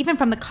don't, even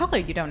from the color,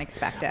 you don't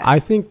expect it. I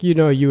think,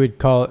 you would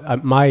call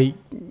it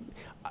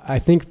I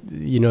think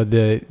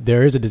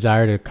there is a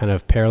desire to kind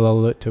of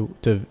parallel it to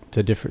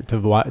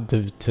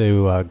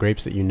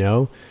grapes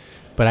that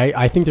but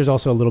I think there's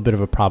also a little bit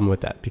of a problem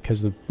with that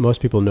because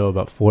most people know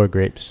about 4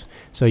 grapes,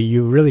 so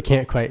you really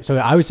can't quite. So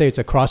I would say it's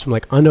a cross from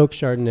like unoaked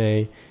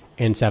Chardonnay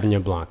and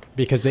Sauvignon Blanc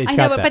because it's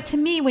got that. But to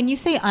me, when you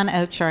say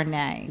unoaked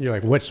Chardonnay, You're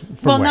like, what's from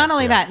well, where? not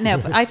only that, no,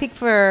 but I think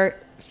for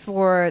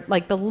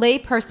like the lay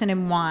person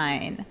in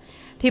wine,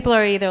 people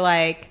are either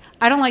like,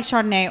 I don't like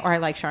Chardonnay or I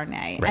like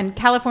Chardonnay. Right. And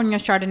California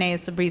Chardonnay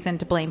is the reason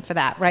to blame for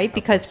that, right?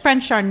 Because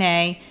French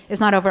Chardonnay is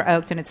not over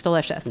oaked and it's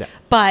delicious. Yeah.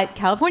 But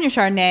California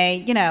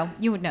Chardonnay,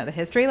 you would know the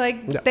history.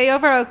 Like they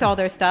over oaked all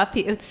their stuff.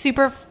 It was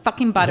super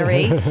fucking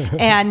buttery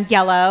and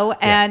yellow.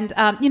 And,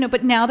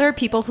 but now there are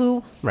people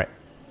who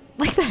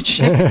like that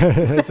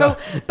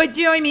shit. But do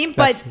you know what I mean?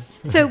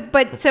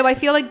 So I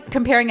feel like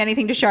comparing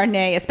anything to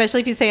Chardonnay,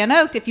 especially if you say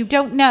unoaked, if you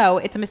don't know,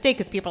 it's a mistake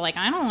because people are like,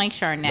 I don't like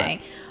Chardonnay.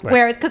 Right.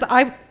 Whereas, because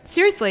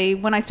seriously,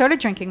 when I started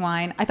drinking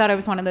wine, I thought I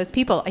was one of those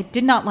people. I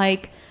did not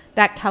like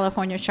that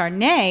California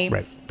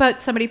Chardonnay, but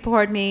somebody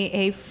poured me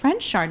a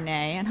French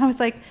Chardonnay, and I was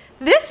like,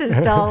 this is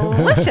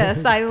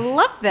delicious. I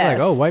love this. Like,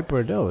 oh, white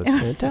Bordeaux is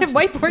fantastic.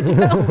 White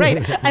Bordeaux,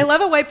 right. I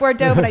love a white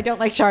Bordeaux, but I don't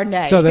like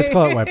Chardonnay. So let's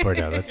call it white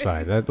Bordeaux. That's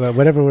fine.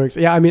 Whatever works.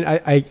 Yeah, I mean,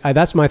 I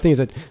that's my thing is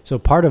that, so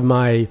part of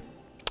my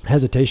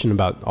hesitation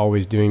about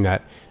always doing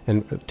that,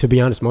 and to be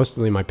honest,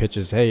 mostly my pitch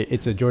is, hey,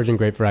 it's a Georgian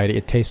grape variety.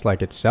 It tastes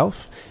like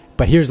itself.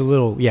 But here's a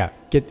little,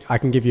 I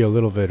can give you a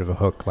little bit of a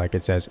hook, like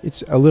it says.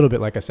 It's a little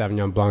bit like a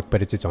Sauvignon Blanc,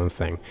 but it's its own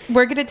thing.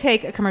 We're going to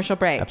take a commercial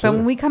break. Absolutely. But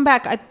when we come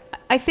back,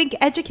 I think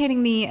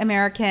educating the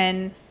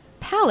American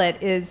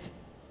palate is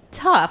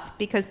tough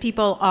because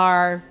people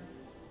are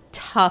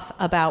tough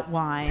about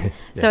wine.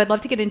 So I'd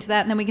love to get into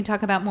that, and then we can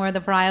talk about more of the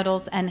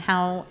varietals and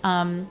how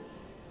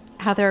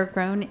they're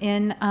grown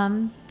in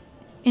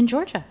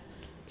Georgia.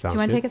 Sounds Do you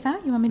want to good. take us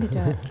out? You want me to do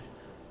it?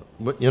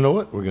 But you know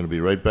what? We're going to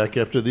be right back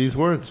after these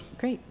words.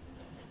 Great.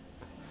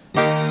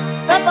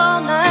 Up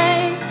all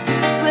night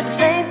with the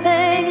same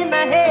thing in my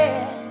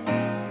head,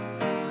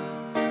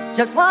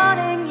 just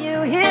wanting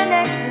you here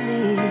next to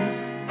me.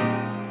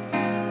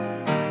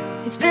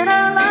 It's been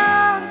a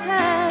long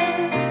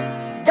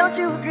time, don't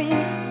you agree?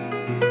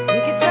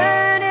 We could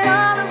turn it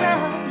all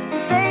around if you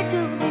say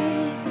to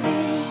me,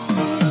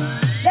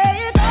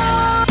 say it's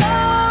all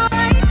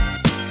right.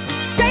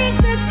 Change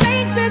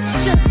this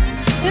ship.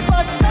 It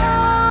was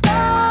all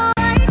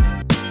right.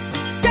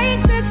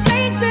 Change this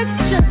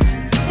ship.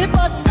 It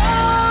was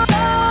all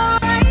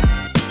right.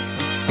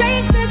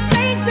 Change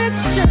this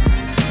ship.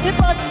 It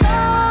was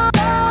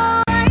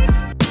all right.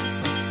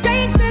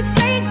 Change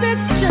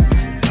this ship.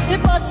 It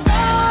was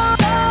all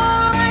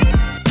right.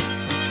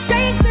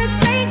 Change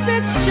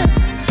this ship.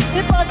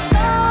 It was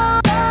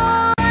all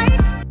right.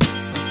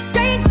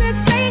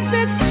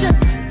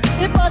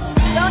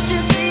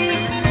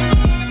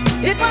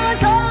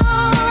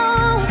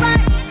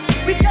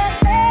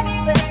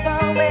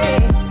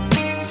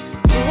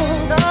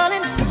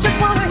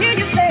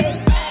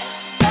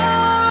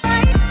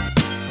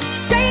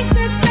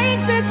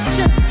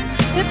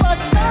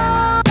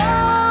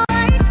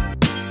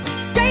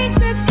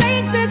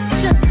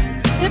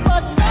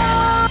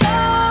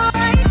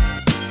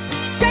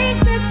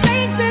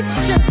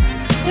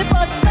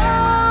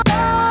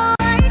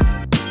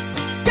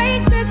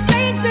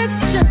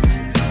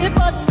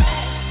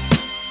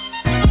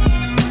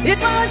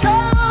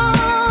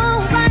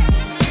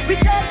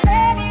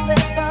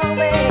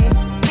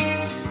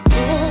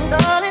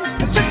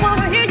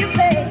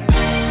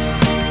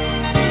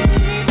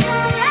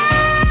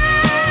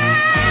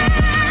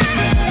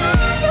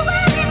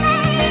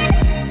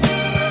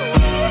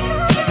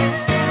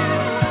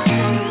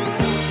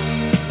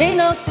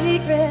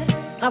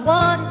 I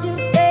wanted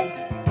to stay.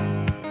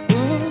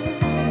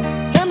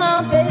 Come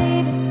on,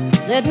 baby,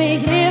 let me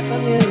hear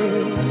from you.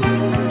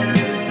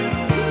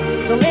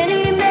 So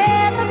many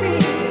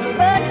memories are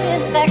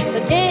rushing back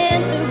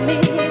again to me.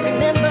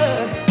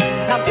 Remember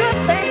how good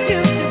things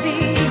used to be.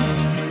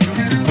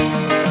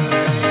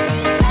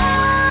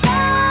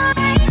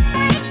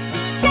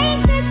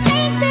 Change this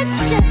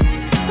ship.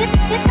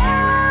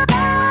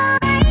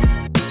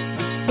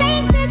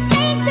 Change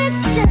this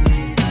ship.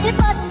 It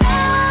wasn't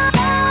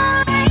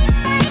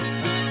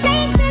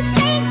change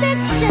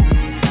this ship.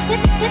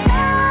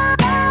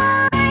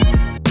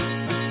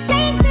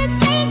 Change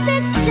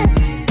this ship.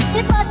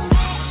 It wasn't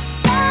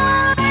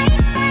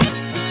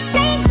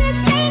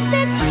change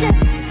this ship.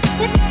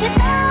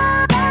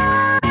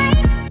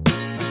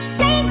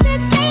 Change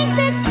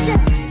this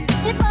ship.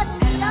 It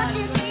wasn't, don't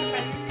you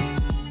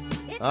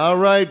see? All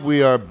right,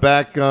 we are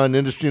back on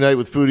Industry Night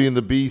with Foodie and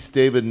the Beast,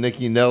 David and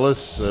Nikki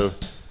Nellis.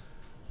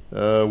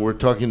 We're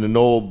talking to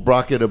Noel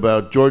Brockett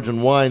about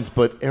Georgian wines,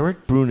 but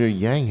Eric Bruner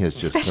Yang has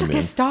just Special come in.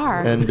 guest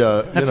star. And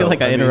I feel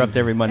like I interrupt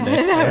every Monday.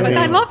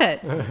 I love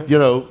it. You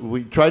know,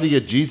 we tried to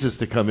get Jesus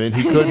to come in.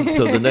 He couldn't,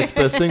 so the next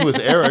best thing was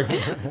Eric,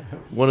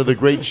 one of the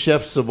great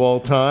chefs of all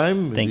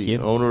time. Thank the you.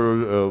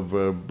 owner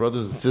of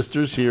Brothers and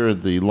Sisters here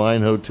at the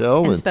Line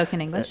Hotel. And Spoken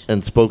English.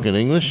 And Spoken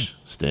English,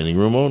 standing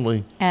room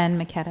only. And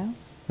Maquetto.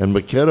 And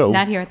Maquetto,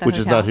 Not here at the which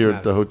is hotel. not here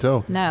at the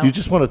hotel. No. Do you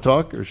just want to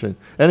talk? Or should...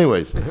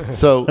 Anyways,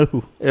 so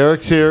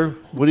Eric's here.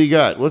 What do you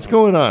got? What's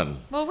going on?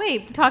 Well,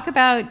 wait. Talk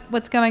about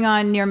what's going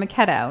on near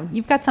Maquetto.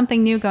 You've got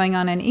something new going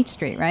on H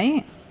Street,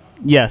 right?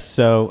 Yes.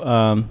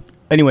 So,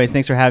 anyways,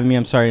 thanks for having me.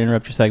 I'm sorry to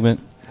interrupt your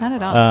segment. Not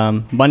at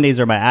all. Mondays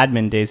are my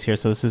admin days here,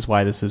 so this is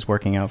why this is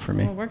working out for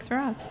me. Well, it works for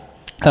us.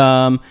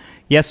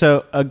 Yeah,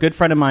 so a good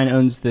friend of mine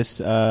owns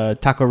this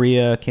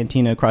taqueria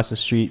cantina across the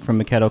street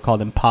from Maquetto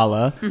called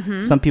Impala.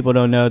 Mm-hmm. Some people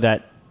don't know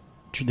that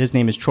his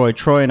name is Troy.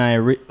 Troy and I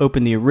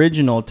opened the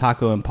original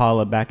Taco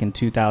Impala back in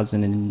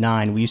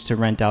 2009. We used to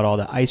rent out all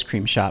the ice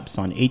cream shops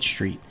on H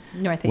Street.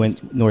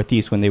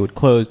 Northeast when they would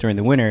close during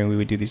the winter, and we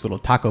would do these little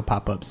taco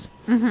pop-ups.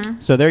 Mm-hmm.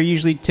 So they're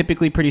usually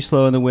typically pretty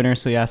slow in the winter,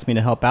 so he asked me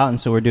to help out, and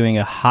so we're doing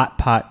a hot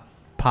pot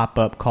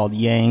pop-up called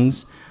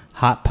Yang's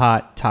Hot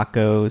Pot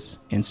Tacos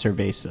and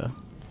Cerveza.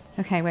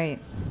 Okay, wait.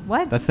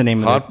 What? That's the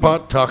name Hot of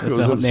pot that's tacos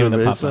the and name of the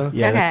cerveza? pop-up.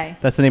 Yeah, Okay.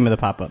 that's the name of the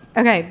pop-up.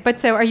 Okay, but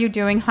so are you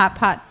doing hot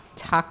pot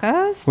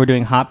tacos? We're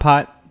doing hot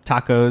pot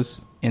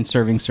tacos and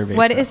serving cerveza.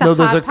 What is a No,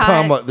 there's hot a pot?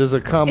 comma. There's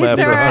a comma Is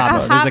after there hot a pot.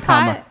 There's hot a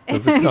comma. pot?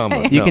 There's a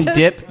comma. You No. can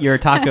dip your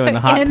taco in the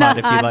hot In pot the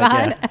if you hot like.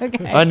 pot? Yeah.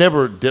 Okay. I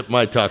never dip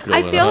my taco I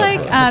in a feel hot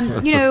like,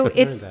 pot.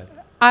 it's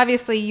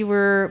obviously you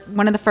were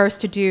one of the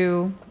first to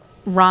do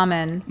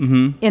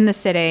ramen in the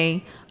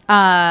city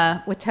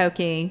with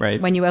Toki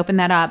Right. when you opened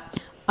that up.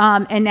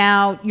 And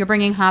now you're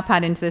bringing hot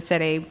pot into the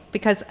city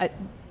because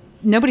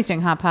nobody's doing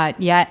hot pot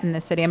yet in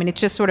the city. I mean,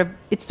 it's sort of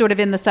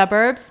in the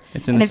suburbs.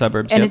 It's in the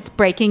suburbs, and yep. it's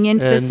breaking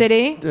into the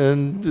city.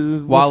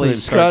 And Wally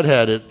what's his name? Scott starts-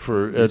 had it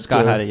for.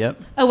 Scott had it,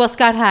 yep. Oh well,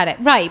 Scott had it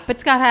right, but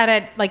Scott had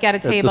it like at a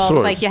the table. It's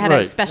source, like you had a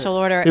right. special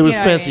order. It was you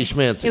know what I fancy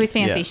mean? schmancy. It was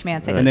fancy Yeah.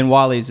 schmancy. And then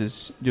Wally's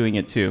is doing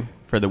it too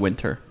for the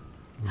winter.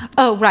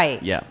 Oh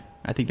right. Yeah.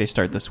 I think they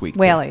start this week. too.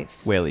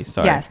 Whaley's. Whaley's,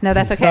 sorry. Yes, no,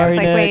 that's okay. I Sorry, was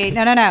like, Nick. wait,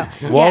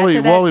 no. Wally, Yeah,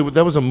 so that- Wally,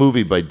 that was a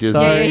movie by Disney.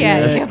 Sorry.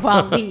 Yeah.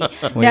 Wally. No,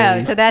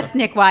 Whaley's. so that's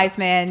Nick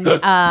Wiseman.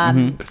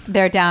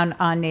 They're down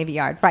on Navy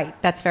Yard. Right,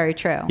 that's very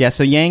true. Yeah,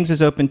 so Yang's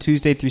is open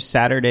Tuesday through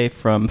Saturday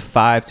from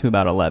 5 to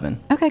about 11.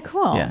 Okay,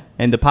 cool. Yeah.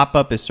 And the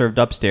pop-up is served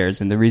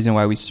upstairs, and the reason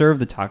why we serve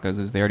the tacos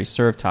is they already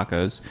serve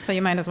tacos, So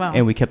you might as well.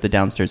 and we kept the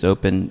downstairs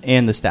open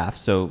and the staff,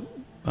 so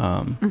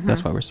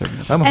that's why we're serving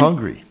it. I'm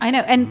hungry. I know.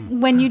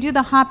 And when you do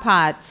the hot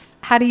pots,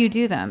 how do you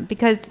do them?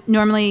 Because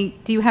normally,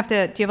 do you have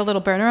a little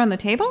burner on the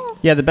table?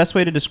 Yeah, the best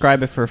way to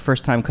describe it for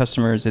first-time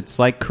customers, it's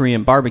like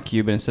Korean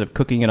barbecue, but instead of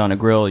cooking it on a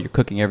grill, you're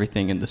cooking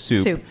everything in the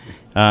soup.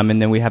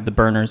 And then we have the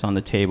burners on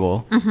the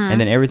table, and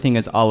then everything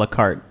is a la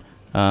carte.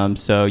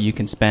 So you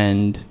can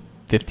spend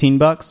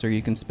 $15 or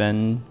you can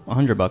spend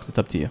 $100. It's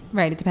up to you.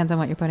 Right. It depends on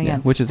what you're putting Yeah,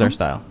 in. which is our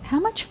style. How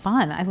much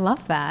fun. I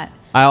love that.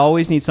 I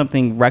always need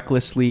something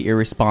recklessly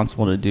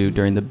irresponsible to do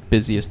during the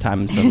busiest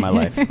times of my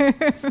life.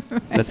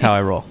 That's how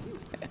I roll.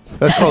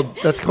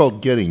 That's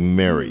called getting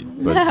married.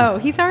 But No,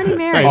 he's already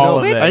married. All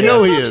of with it. two I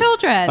know he little is.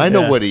 children. I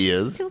know Yeah. what he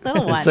is. Two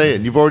little ones. Say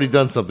it. You've already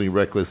done something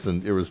reckless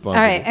and irresponsible.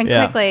 All right, and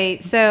Yeah. quickly,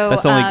 so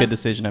That's the only good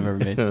decision I've ever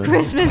made.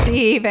 Christmas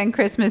Eve and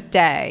Christmas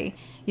Day,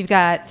 you've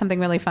got something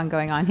really fun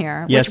going on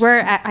here. Yes. Which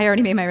I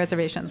already made my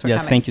reservations. We're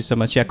Yes, coming. thank you so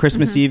much. Yeah,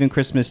 Christmas Eve and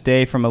Christmas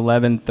Day from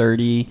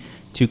 11:30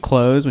 to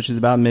close, which is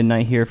about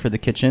midnight here for the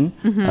kitchen.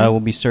 We'll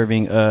be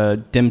serving a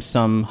dim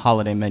sum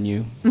holiday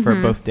menu for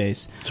both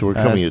days. So we're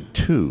coming at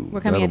 2.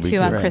 We're coming at That'll be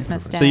 2 on good.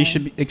 Christmas Day. So you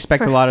should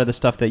expect a lot of the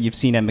stuff that you've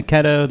seen at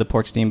Maquetto, the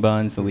pork steam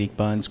buns, the leek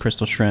buns,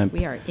 crystal shrimp,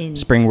 We are in.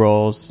 spring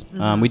rolls.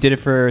 We did it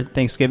for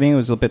Thanksgiving. It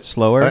was a little bit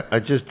slower, I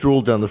just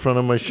drooled down the front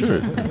of my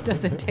shirt. It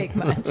doesn't take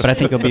much. but I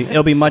think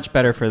it'll be much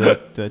better for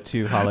the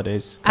two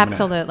holidays. coming up.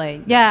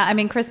 Absolutely. Yeah, I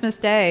mean, Christmas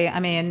Day,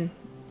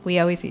 we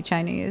always eat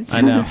Chinese.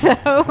 I know. So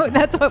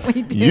that's what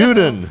we do.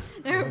 Yuden.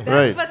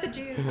 That's what the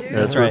Jews do.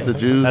 That's right. What the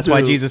Jews That's do.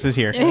 why Jesus is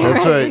here.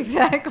 That's right.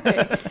 Exactly.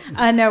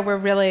 I know we're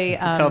really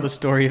To tell the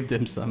story of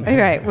dim sum.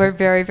 right. We're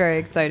very, very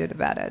excited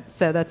about it.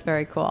 So that's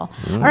very cool.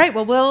 All right.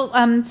 Well,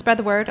 we'll spread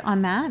the word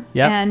on that.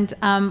 Yep. And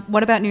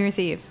what about New Year's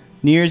Eve?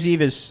 New Year's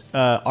Eve is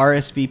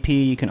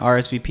RSVP. You can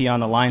RSVP on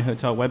the Line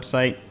Hotel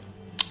website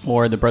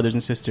or the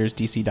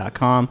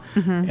brothersandsistersdc.com.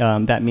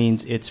 That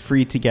means it's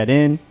free to get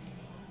in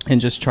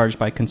and just charged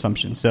by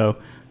consumption. So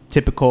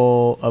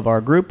typical of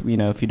our group,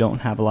 if you don't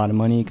have a lot of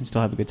money, you can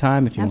still have a good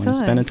time. If you want to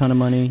spend a ton of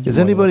money. Is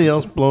anybody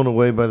else blown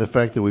away by the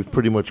fact that we've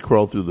pretty much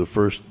crawled through the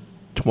first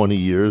 20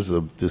 years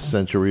of this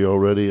century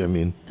already? I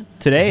mean,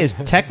 today is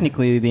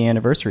technically the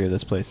anniversary of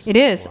this place. It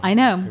is. I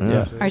know.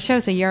 Yeah. Our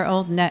show's a year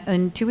old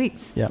in 2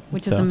 weeks. Yep.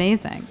 Which is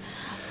amazing.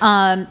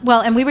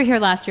 Well, and we were here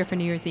last year for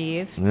New Year's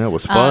Eve. Yeah, it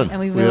was fun. And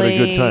we really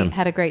had a good time.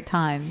 had a great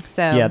time.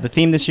 So Yeah, the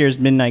theme this year is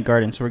Midnight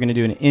Garden. So we're going to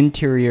do an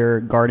interior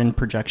garden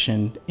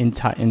projection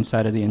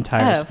inside of the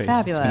entire space.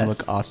 Fabulous. It's going to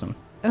look awesome.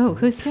 Oh,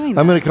 who's doing that?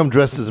 I'm going to come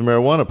dressed as a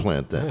marijuana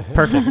plant then.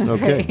 Perfect.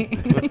 Okay.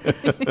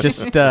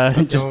 Just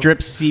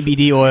drip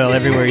CBD oil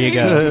everywhere you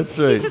go. That's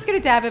right. He's just going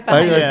to dab it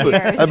behind his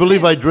ears. I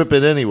believe I drip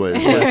it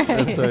anyway. Yes,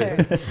 that's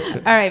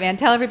right. All right, man.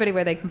 Tell everybody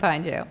where they can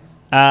find you.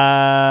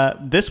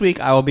 This week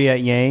I will be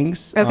at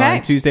Yang's Okay.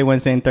 on Tuesday,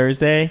 Wednesday, and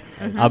Thursday.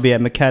 I'll be at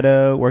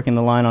Makedo working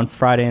the line on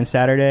Friday and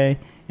Saturday,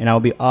 and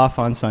I'll be off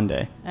on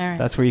Sunday. All right.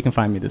 That's where you can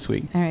find me this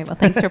week. All right. Well,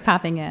 thanks for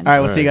popping in. All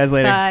right, we'll see you guys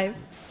later. Bye.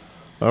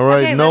 All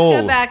right, Okay, Noel.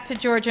 let's go back to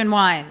Georgian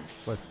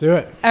wines. Let's do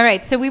it. All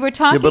right. So we were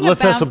talking Yeah, but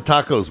let's about have some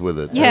tacos with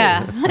it.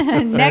 Yeah.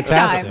 Next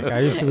Fantastic.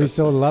 time. We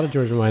sold a lot of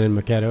Georgian wine in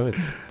Makedo. It's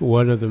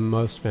one of the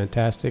most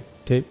fantastic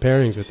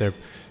pairings with their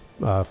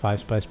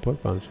 5-spice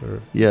pork buns.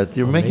 Yeah,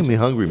 you're making me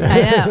hungry, man.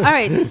 I know. All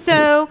right.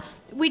 So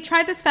we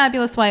tried this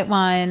fabulous white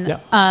wine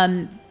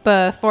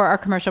before our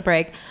commercial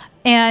break.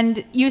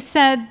 And you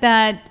said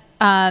that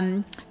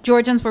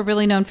Georgians were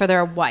really known for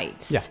their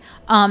whites. Yeah.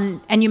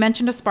 And you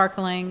mentioned a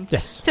sparkling.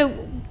 Yes.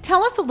 So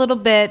tell us a little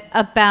bit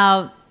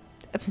about,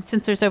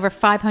 since there's over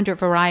 500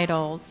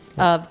 varietals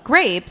of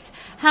grapes,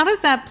 how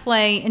does that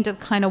play into the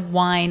kind of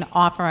wine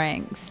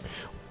offerings?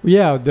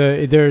 Yeah,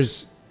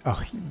 there's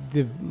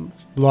the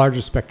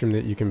largest spectrum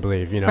that you can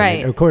believe. Right. I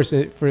mean, of course,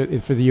 for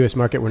the U.S.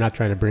 market, we're not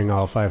trying to bring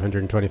all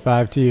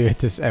 525 to you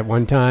at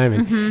one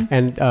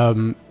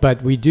time,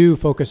 but we do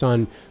focus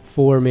on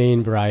 4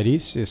 main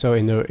varieties. So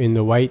in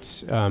the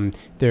whites,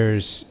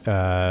 there's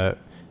the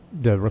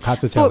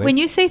Rakatsateli. When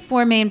you say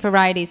 4 main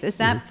varieties, is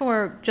that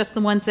for just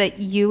the ones that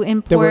you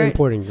import? That we're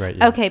importing, right?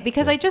 Yeah. Okay,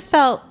 because I just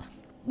felt,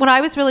 what I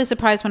was really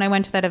surprised when I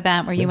went to that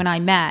event where you and I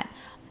met,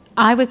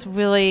 I was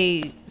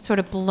really sort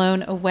of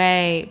blown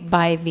away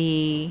by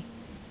the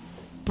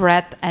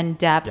breadth and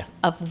depth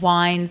of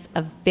wines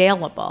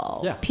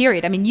available,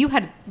 period. I mean, you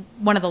had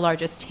one of the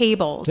largest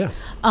tables,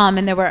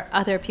 and there were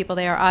other people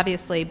there,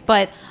 obviously,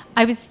 but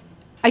I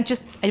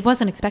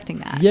wasn't expecting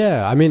that.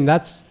 Yeah, I mean,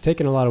 that's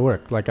taken a lot of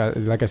work. Like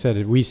I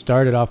said, we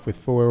started off with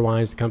 4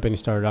 wines. The company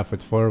started off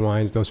with 4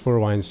 wines. Those 4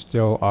 wines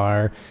still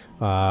are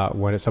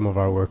some of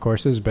our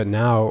workhorses, but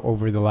now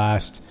over the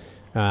last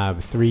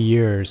 3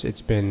 years,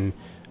 it's been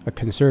a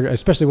concern,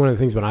 especially one of the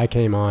things when I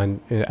came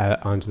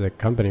onto the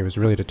company was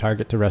really to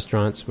target to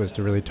restaurants, was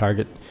to really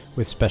target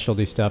with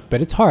specialty stuff.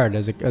 But it's hard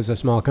as a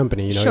small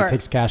company, It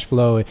takes cash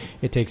flow,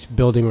 it takes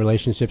building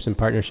relationships and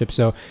partnerships.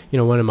 So,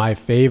 one of my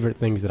favorite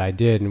things that I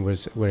did and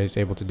was what I was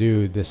able to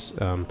do this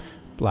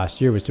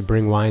last year was to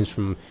bring wines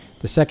from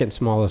the second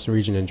smallest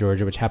region in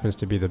Georgia, which happens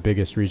to be the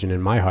biggest region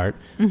in my heart,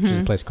 which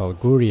is a place called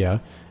Guria.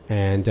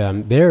 And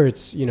there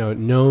it's,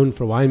 known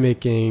for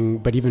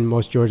winemaking, but even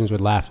most Georgians would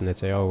laugh and they'd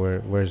say,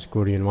 oh, where's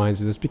Gurian wines?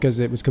 It's because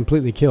it was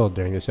completely killed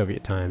during the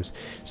Soviet times.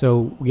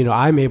 So,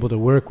 I'm able to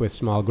work with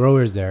small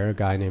growers there, a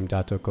guy named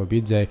Dato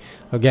Kobidze,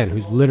 again,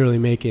 who's literally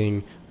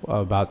making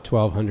about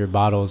 1,200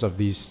 bottles of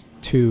these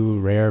 2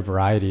 rare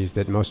varieties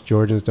that most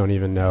Georgians don't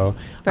even know.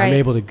 Right. I'm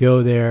able to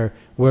go there,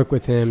 work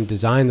with him,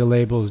 design the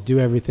labels, do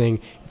everything.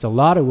 It's a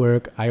lot of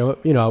work.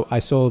 I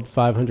sold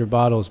 500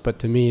 bottles, but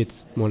to me,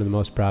 it's one of the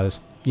most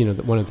proudest. One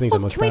of the things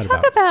I'm most proud about. Can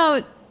we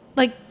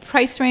talk about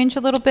price range a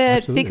little bit?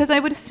 Absolutely. Because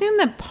I would assume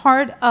that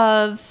part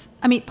of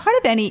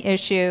any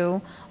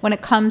issue when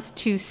it comes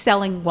to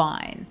selling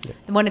wine,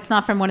 when it's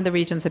not from one of the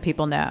regions that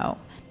people know,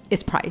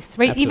 is price,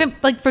 right? Absolutely.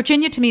 Even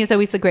Virginia to me is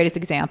always the greatest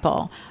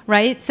example,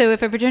 right? So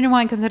if a Virginia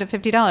wine comes in at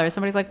 $50,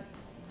 somebody's like,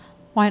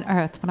 why on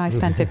earth would I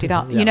spend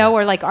 $50?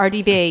 Or like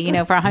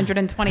RDV, for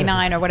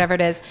 $129 or whatever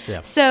it is.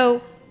 Yeah.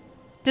 So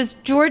does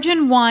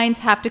Georgian wines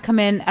have to come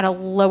in at a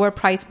lower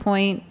price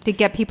point to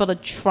get people to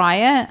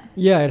try it?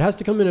 Yeah, it has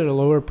to come in at a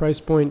lower price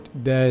point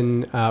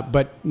than,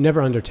 but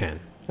never under 10.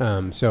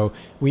 So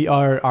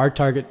our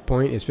target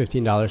point is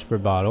 $15 per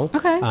bottle.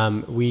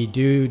 Okay. We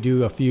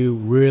do a few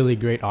really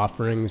great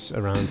offerings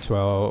around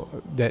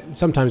 12 that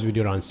sometimes we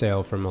do it on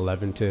sale from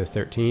 11 to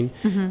 13.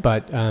 Mm-hmm.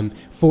 But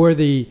for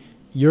the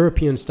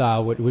European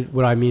style,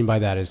 what I mean by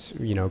that is,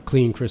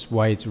 clean, crisp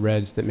whites,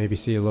 reds that maybe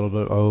see a little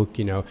bit of oak,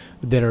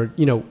 that are,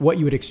 what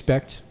you would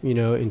expect,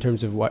 in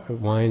terms of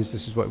wines.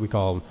 This is what we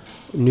call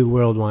New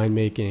World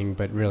winemaking,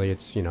 but really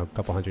it's, a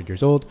couple hundred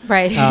years old.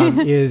 Right.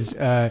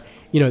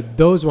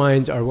 Those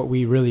wines are what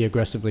we really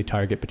aggressively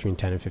target between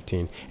 10 and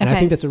 15. And I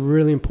think that's a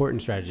really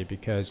important strategy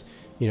because,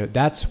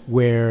 that's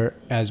where,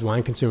 as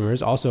wine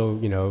consumers, also,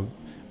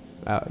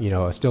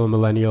 still a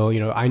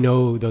millennial, I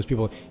know those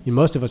people,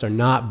 most of us are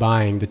not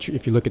buying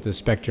if you look at the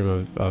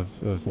spectrum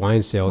of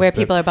wine sales. Where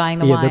people are buying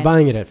the wine. Yeah, they're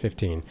buying it at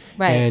 15.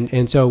 Right.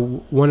 And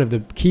so one of the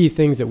key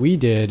things that we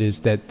did is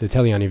that the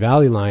Teliani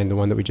Valley line, the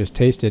one that we just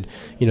tasted,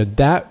 one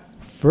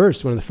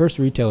of the first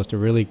retailers to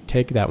really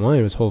take that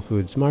wine was Whole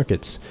Foods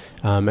Markets.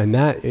 And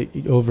that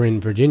over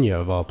in Virginia,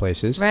 of all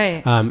places.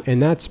 Right.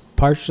 And that's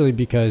partially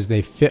because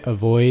they fit a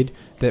void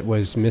that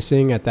was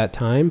missing at that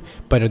time,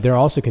 but they're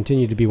also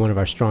continue to be one of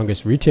our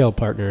strongest retail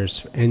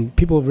partners. And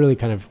people really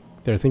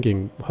they're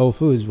thinking, Whole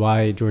Foods,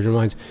 why Georgian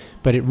wines?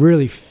 But it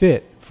really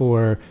fit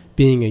for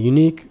being a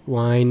unique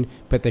wine,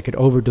 but they could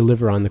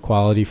over-deliver on the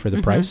quality for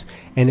the price.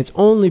 And it's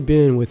only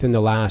been within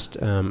the last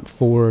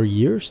 4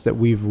 years that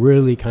we've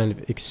really kind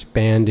of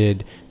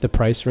expanded the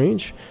price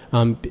range.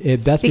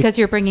 That's because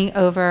you're bringing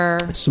over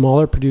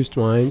smaller produced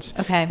wines.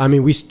 Okay. I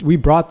mean, we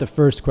brought the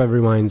first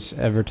Qvevri wines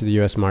ever to the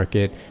U.S.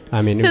 market.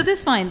 I mean, so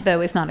this wine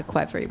though is not a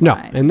Qvevri no,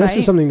 wine. and this right?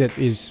 is something that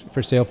is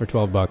for sale for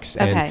 $12.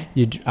 Okay.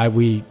 And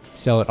we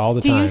sell it all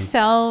the time. Do you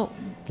sell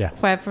Yeah.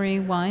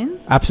 Qvevri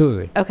wines?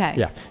 Absolutely. Okay.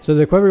 Yeah. So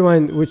the Qvevri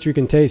wine, which you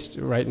can taste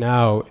right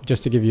now,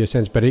 just to give you a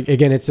sense, but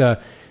again, it's a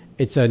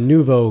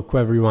nouveau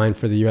Qvevri wine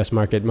for the U.S.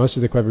 market. Most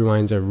of the Qvevri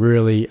wines are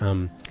really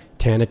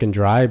tannic and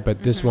dry,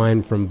 but this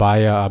wine from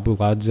Baya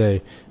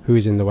Abuladze, who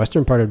is in the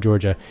western part of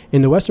Georgia.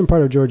 In the western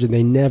part of Georgia,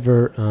 they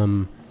never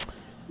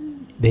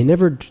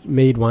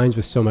made wines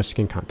with so much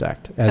skin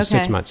contact as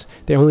 6 months.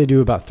 They only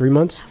do about 3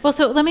 months. Well,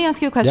 so let me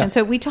ask you a question. Yeah.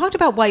 So we talked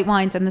about white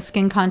wines and the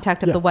skin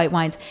contact of the white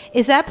wines.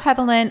 Is that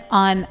prevalent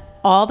on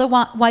all the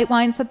white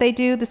wines that they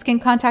do, the skin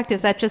contact?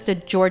 Is that just a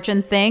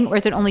Georgian thing, or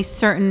is it only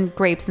certain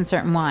grapes and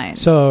certain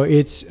wines? So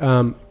it's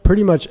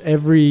pretty much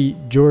every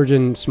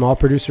Georgian small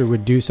producer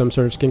would do some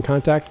sort of skin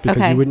contact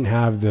because you wouldn't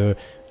have the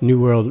New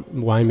World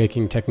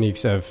winemaking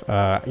techniques of,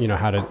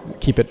 how to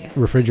keep it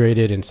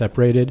refrigerated and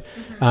separated.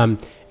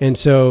 And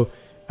so...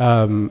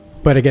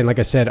 but again, like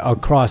I said,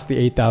 across the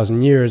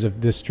 8,000 years of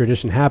this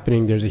tradition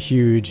happening, there's a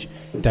huge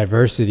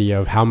diversity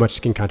of how much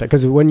skin contact.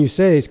 Because when you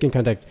say skin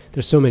contact,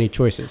 there's so many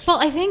choices. Well,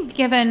 I think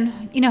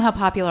given, how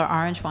popular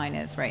orange wine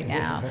is right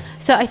now.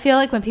 So I feel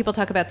like when people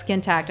talk about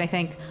skin contact, I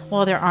think,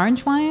 well, they're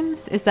orange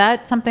wines. Is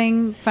that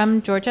something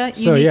from Georgia?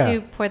 You need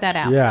to pour that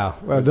out. Yeah.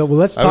 Well,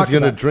 let's talk I was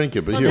going to drink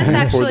it, but here,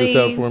 can you pour this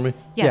out for me?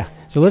 Yes.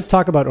 Yeah. So let's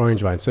talk about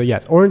orange wines. So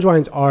yes, orange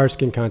wines are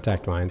skin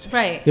contact wines.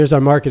 Right. There's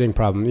our marketing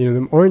problem.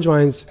 The orange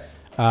wines...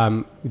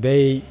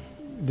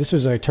 this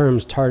was a term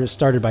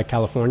started by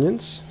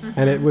Californians,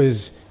 and it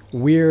was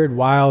weird,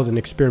 wild, and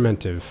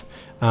experimentative.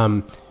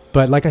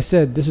 But like I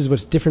said, this is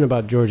what's different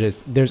about Georgia.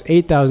 There's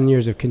 8,000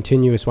 years of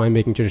continuous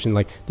winemaking tradition.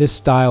 Like this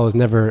style is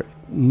never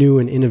new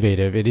and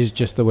innovative. It is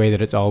just the way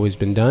that it's always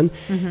been done.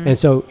 And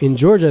so in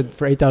Georgia,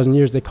 for 8,000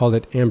 years, they called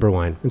it amber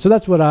wine. And so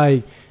that's what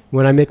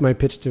when I make my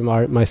pitch to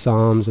my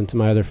Psalms and to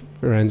my other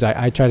friends,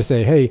 I try to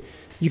say, hey,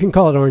 you can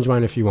call it orange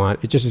wine if you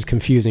want. It just is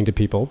confusing to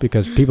people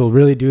because people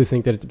really do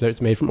think that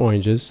it's made from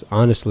oranges,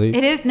 honestly.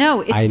 It is.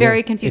 No, it's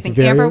very confusing.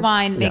 Amber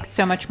wine makes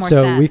so much more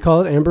sense. So we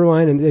call it amber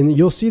wine, and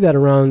you'll see that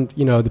around,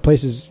 the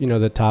places,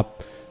 the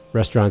top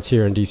restaurants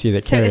here in D.C.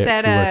 that carry it. So is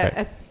that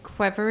a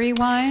Qvevri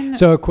wine?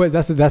 So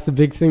that's the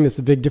big thing. That's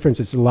the big difference.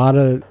 It's a lot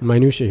of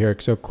minutia here.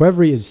 So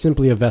Qvevri is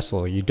simply a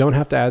vessel. You don't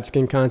have to add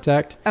skin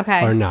contact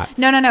or not.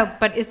 No.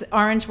 But is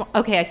orange...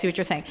 Okay, I see what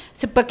you're saying.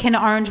 So, but can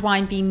orange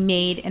wine be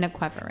made in a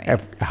Qvevri?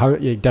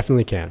 It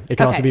definitely can. It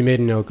can also be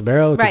made in an oak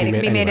barrel. Right, it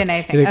can be made in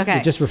anything.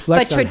 It just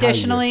reflects but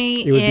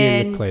traditionally it would be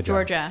in the clay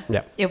jar. Georgia,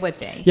 it would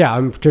be.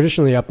 Yeah,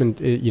 traditionally up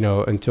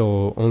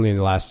until only in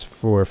the last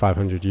 400 or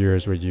 500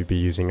 years would you be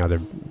using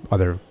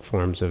other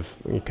forms of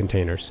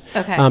containers.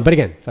 Okay. But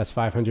again, that's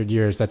 500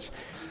 years. That's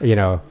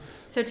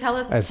So tell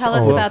us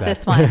about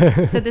this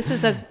wine. So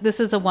this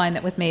is a wine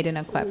that was made in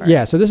a Qvevri.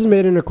 Yeah, so this is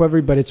made in a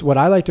Qvevri, but it's what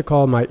I like to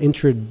call my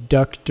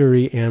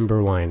introductory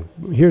amber wine.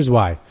 Here's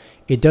why.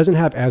 It doesn't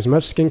have as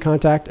much skin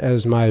contact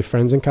as my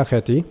friends in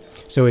Cajeti.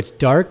 So it's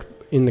dark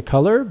in the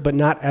color, but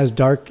not as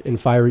dark and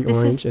fiery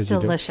orange as you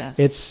do. This is delicious.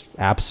 It's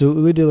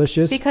absolutely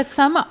delicious. Because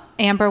some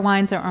amber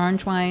wines or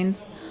orange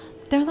wines,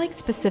 they're like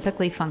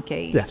specifically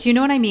funky. Yes. Do you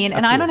know what I mean? Absolutely.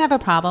 And I don't have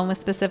a problem with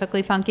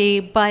specifically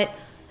funky, but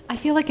I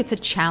feel like it's a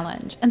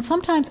challenge. And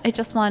sometimes I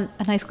just want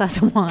a nice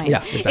glass of wine.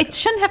 Yeah, exactly. It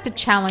shouldn't have to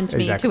challenge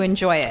me to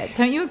enjoy it.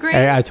 Don't you agree?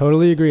 I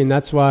totally agree. And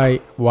that's why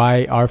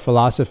our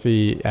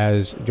philosophy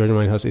as Georgian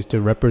Wine House is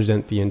to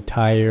represent the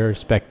entire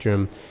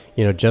spectrum.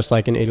 Just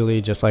like in Italy,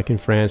 just like in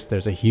France,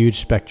 there's a huge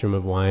spectrum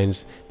of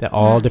wines that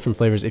all different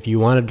flavors. If you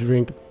want to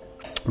drink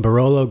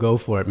Barolo, go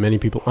for it. Many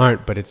people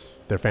aren't, but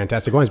they're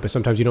fantastic wines. But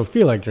sometimes you don't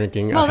feel like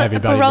drinking a heavy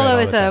bodied red all Barolo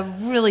the is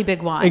time. a really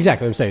big wine.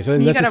 Exactly, I'm saying. So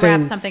You that's got the to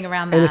wrap same, something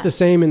around that. and it's the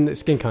same in the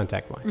skin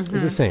contact wines.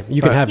 It's the same.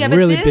 You can have Yeah, but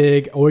really this-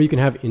 big, or you can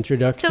have So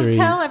introductory.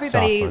 tell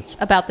everybody soft ones.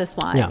 about this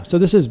wine. Yeah, so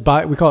this is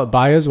we call it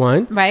Baya's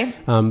wine. Right.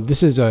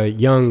 This is a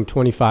young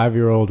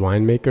 25-year-old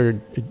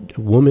winemaker,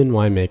 a woman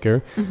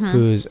winemaker,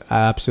 who's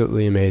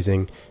absolutely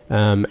amazing.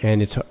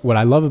 And it's what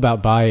I love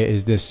about Baya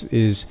is this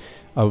is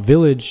a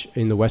village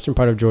in the western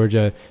part of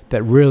Georgia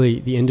that really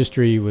the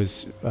industry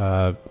was.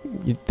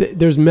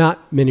 There's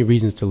not many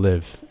reasons to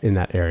live in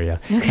that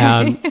area.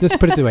 Let's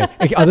put it the way.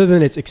 Other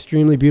than it's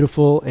extremely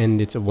beautiful and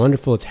it's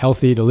it's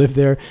healthy to live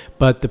there.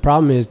 But the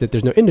problem is that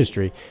there's no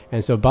industry,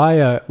 and so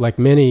Baya, like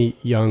many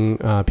young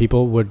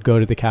people, would go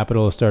to the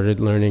capital, started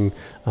learning,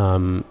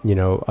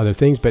 other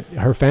things. But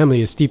her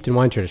family is steeped in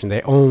wine tradition.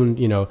 They own,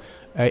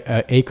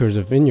 acres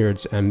of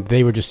vineyards, and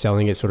they were just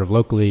selling it sort of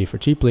locally for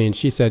cheaply. And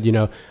she said,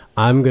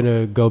 I'm going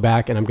to go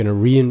back and I'm going to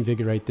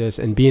reinvigorate this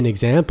and be an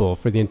example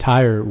for the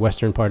entire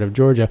western part of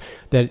Georgia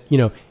that,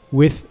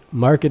 with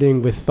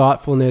marketing, with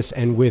thoughtfulness,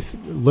 and with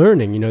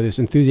learning, this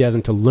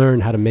enthusiasm to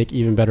learn how to make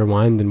even better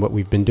wine than what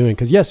we've been doing.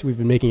 Because yes, we've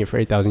been making it for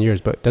 8,000 years,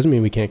 but it doesn't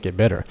mean we can't get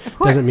better. Of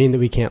course. Doesn't mean that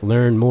we can't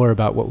learn more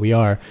about what we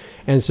are.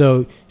 And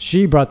so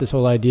she brought this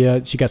whole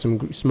idea. She got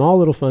some small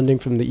little funding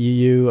from the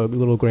EU, a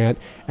little grant,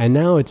 and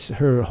now it's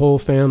her whole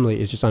family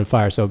is just on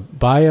fire. So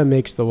Baya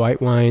makes the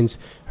white wines.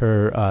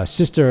 Her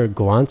sister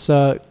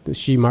Guanza,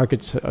 she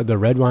markets the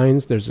red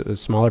wines. There's a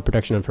smaller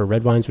production of her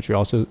red wines, which we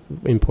also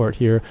import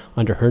here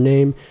under her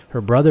name.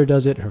 Her brother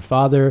does it. Her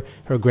father,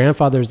 her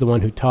grandfather is the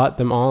one who taught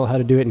them all how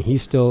to do it, and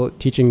he's still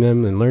teaching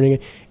them and learning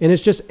it. And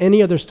it's just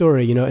any other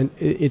story, And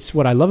it's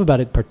what I love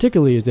about it,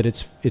 particularly, is that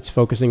it's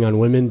focusing on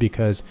women,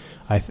 because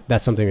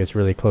that's something that's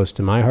really close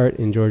to my heart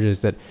in Georgia.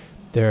 Is that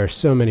there are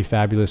so many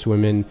fabulous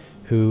women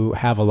who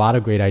have a lot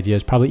of great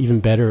ideas, probably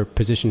even better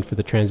positioned for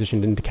the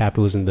transition into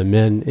capitalism than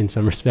men in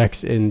some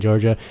respects in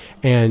Georgia.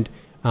 And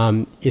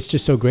it's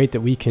just so great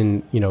that we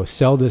can,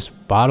 sell this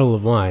bottle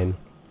of wine.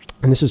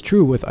 And this is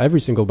true with every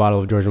single bottle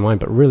of Georgian wine,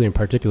 but really in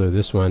particular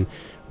this one,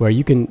 where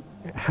you can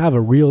have a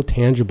real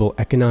tangible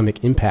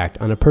economic impact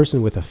on a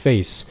person with a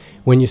face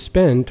when you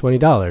spend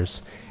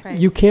 $20. Right.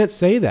 You can't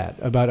say that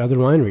about other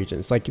wine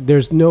regions. Like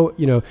there's no,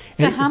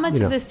 So how much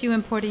of this do you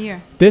import a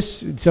year?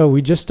 So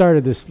we just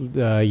started this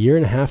a year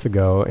and a half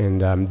ago,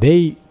 and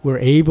they were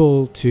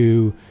able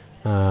to,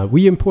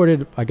 we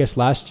imported, I guess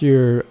last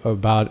year,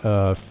 about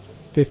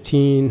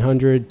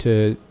 1,500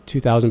 to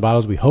 2,000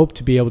 bottles. We hope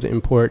to be able to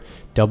import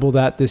double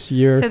that this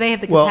year. So they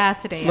have the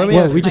capacity. Let me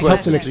Well, ask we you a just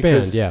helped them question,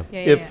 expand,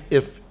 because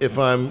yeah. If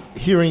I'm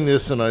hearing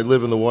this and I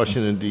live in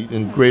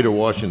in Greater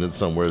Washington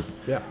somewhere,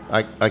 Yeah.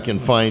 I can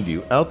find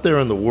you out there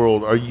in the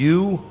world. Are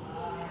you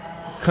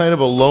kind of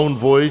a lone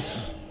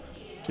voice,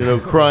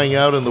 crying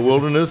out in the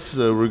wilderness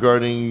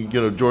regarding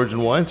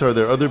Georgian wines? Are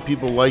there other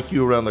people like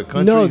you around the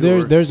country? No,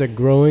 who are- there's a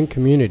growing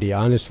community,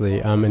 honestly,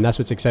 and that's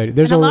what's exciting.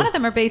 There's And a only lot of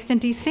them are based in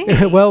D.C.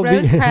 Well,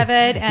 Rose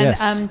Previtt and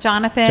yes.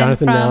 Jonathan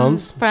from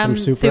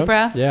Nelms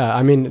Supra. Yeah,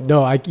 I mean,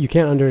 no, you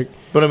can't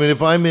But I mean,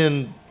 if I'm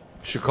in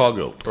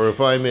Chicago or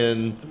if I'm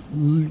in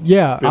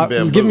Yeah, Bim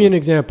Bam give me Boom. an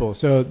example.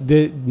 So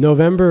the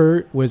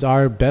November was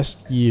our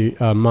best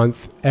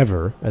month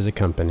ever as a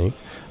company.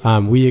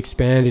 We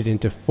expanded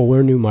into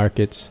 4 new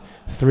markets.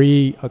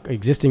 3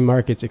 existing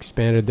markets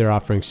expanded their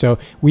offerings. So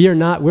we're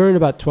in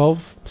about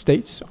 12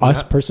 states,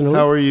 personally.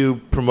 How are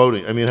you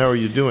promoting? I mean, how are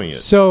you doing it?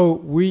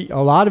 So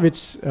a lot of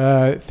it's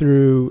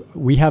through.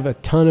 We have a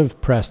ton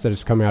of press that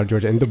is coming out of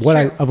Georgia, and what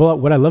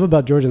I love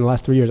about Georgia in the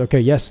last 3 years. Okay,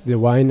 yes, the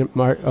wine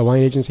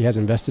agency has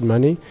invested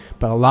money,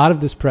 but a lot of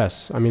this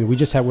press. I mean,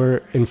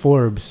 we're in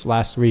Forbes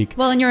last week.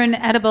 Well, and you're in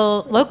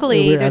edible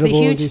locally. We're There's a edible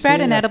in huge DC,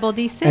 spread in yeah. edible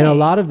DC. And a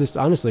lot of this,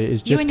 honestly,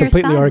 is You just and your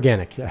completely son.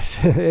 organic.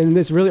 Yes, and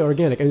it's really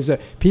organic. And so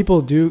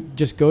people do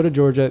just go to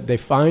Georgia. They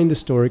find the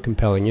story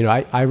compelling.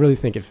 I really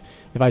think if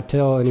I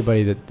tell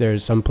anybody that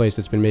there's some place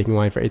that's been making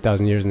wine for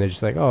 8,000 years and they're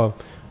just like, oh,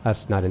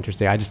 that's not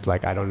interesting. I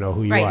don't know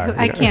who you Right, are.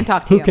 I can't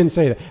talk to you. Who can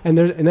say that? And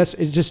it's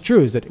just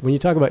true. Is that when you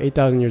talk about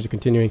 8,000 years of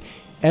continuing,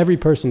 every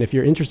person, if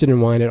you're interested in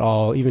wine at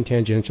all, even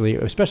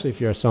tangentially, especially if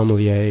you're a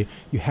sommelier,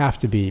 you have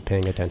to be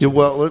paying attention. Yeah,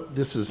 well,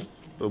 this is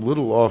a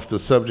little off the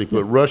subject,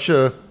 but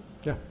Russia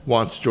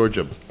wants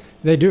Georgia.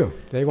 They do.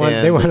 They want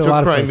And a took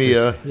lot of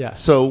Crimea. places. Yeah.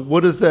 So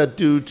what does that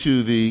do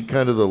to the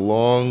kind of the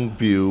long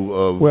view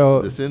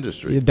of this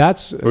industry?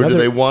 Or do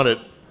they want it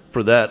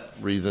for that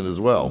reason as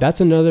well? That's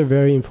another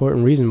very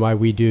important reason why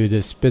we do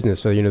this business.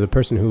 So, the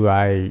person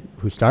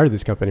who started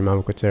this company,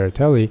 Mamoko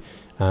Tsereteli,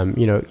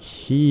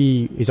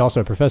 he is also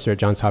a professor at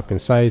Johns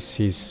Hopkins SAIS.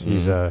 He's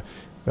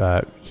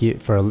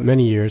for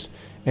many years.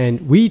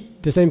 And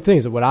the same thing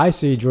is that what I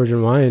see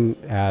Georgian wine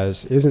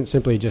as isn't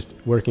simply just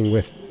working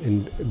with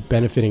and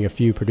benefiting a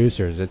few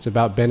producers. It's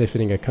about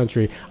benefiting a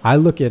country. I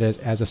look at it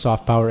as a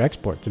soft power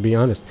export, to be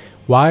honest.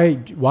 Why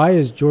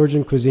is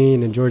Georgian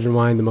cuisine and Georgian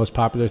wine the most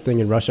popular thing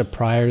in Russia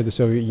prior to the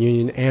Soviet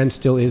Union and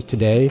still is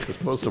today? Because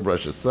most of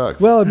Russia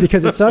sucks. Well,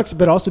 because it sucks,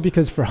 but also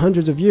because for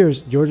hundreds of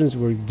years, Georgians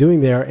were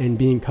doing there and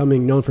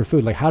becoming known for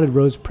food. Like, how did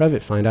Rose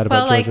Previtt find out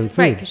about Georgian food?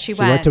 Right, because she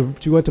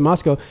went to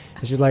Moscow,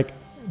 and she's like,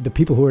 the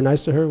people who were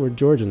nice to her were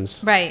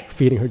Georgians, right,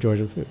 feeding her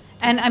Georgian food.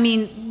 And I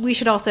mean, we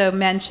should also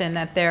mention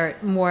that there are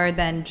more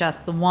than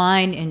just the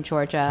wine in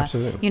Georgia.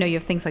 Absolutely. You know, you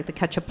have things like the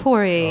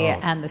khachapuri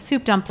and the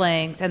soup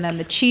dumplings, and then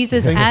the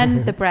cheeses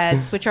and the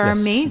breads, which are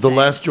amazing. The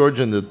last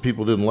Georgian that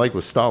people didn't like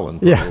was Stalin.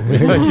 Yeah,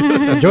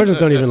 Georgians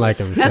don't even like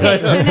him. So.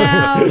 Okay, so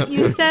now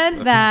you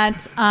said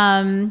that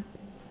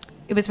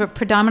it was a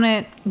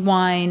predominant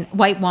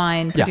white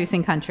wine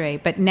producing country,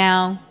 but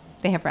now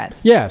they have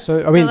reds. Yeah,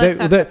 so I mean, let's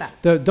talk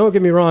about that. Don't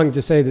get me wrong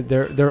to say that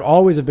there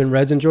always have been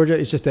reds in Georgia.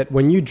 It's just that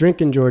when you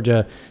drink in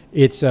Georgia,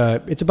 it's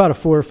about a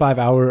 4 or 5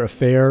 hour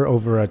affair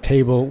over a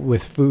table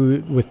with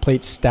food, with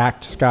plates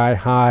stacked sky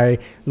high,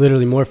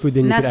 literally more food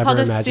than you could ever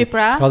imagine. That's called a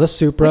supra. It's called a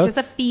supra, which is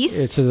a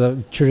feast. It's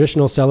a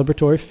traditional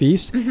celebratory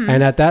feast,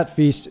 and at that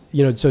feast,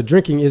 so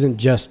drinking isn't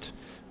just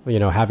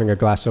having a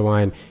glass of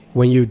wine.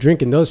 When you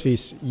drink in those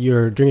feasts,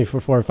 you're drinking for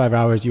 4 or 5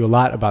 hours. You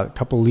allot about a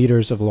couple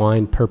liters of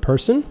wine per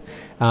person,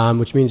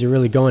 which means you're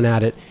really going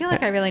at it. I feel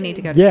like I really need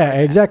to go to Yeah,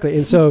 Georgia. exactly.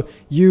 And so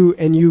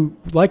you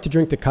like to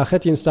drink the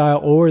Kakhetian style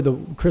or the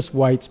crisp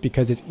whites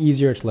because it's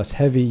easier, it's less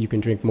heavy, you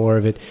can drink more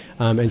of it.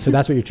 And so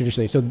that's what you're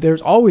traditionally. So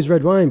there's always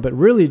red wine, but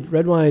really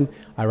red wine,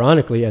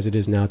 ironically, as it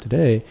is now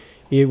today,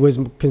 it was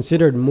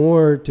considered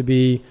more to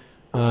be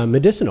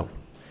medicinal.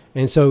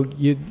 And so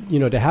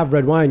to have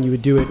red wine, you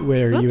would do it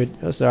where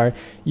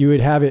you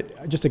would have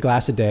it just a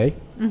glass a day,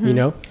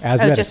 as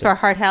medicine. Just for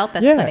heart health.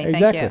 That's funny.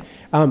 Exactly.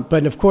 Thank you.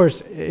 But of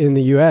course, in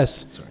the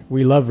U.S.,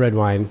 we love red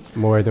wine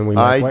more than we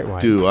like white wine. I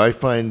do. I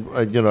find,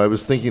 I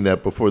was thinking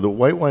that before. The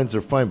white wines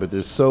are fine, but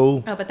they're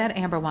so... Oh, but that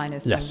amber wine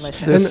is delicious.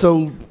 They're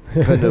so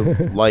kind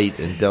of light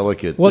and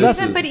delicate. Well,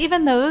 but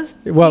even those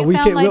you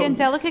found light and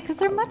delicate because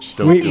they're much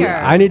heavier.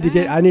 I need to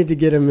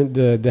get them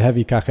the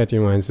heavy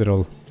Kakhetian wines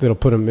that'll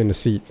put them in the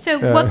seat. So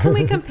what can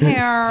we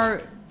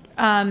compare...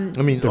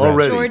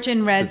 already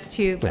Georgian reds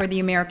for the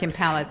American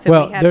palate,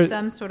 so we have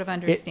some sort of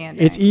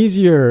understanding. It's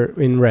easier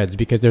in reds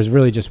because there's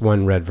really just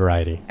one red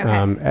variety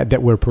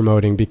that we're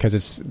promoting because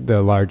it's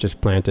the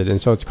largest planted,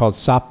 and so it's called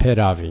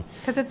Saperavi.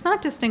 Because it's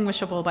not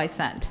distinguishable by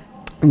scent.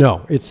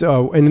 No, it's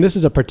and this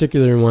is a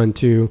particular one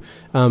too.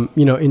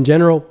 In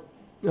general,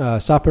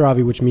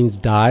 Saperavi, which means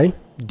dye,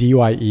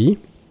 D-Y-E,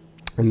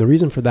 and the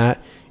reason for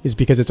that is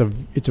because it's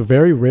a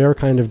very rare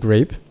kind of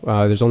grape.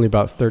 There's only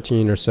about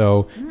 13 or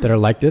so that are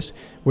like this,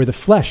 where the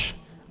flesh,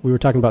 we were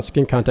talking about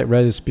skin contact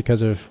red is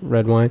because of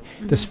red wine.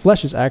 This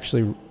flesh is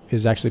actually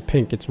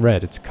pink. It's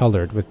red. It's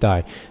colored with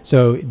dye.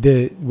 So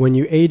when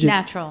you age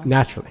it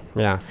naturally,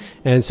 yeah.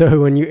 And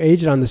so when you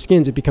age it on the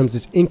skins, it becomes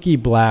this inky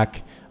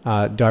black,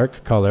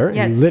 dark color.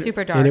 Yeah, it's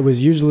super dark. And it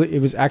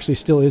was actually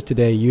still is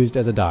today used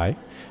as a dye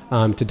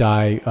to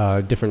dye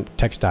different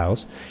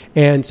textiles.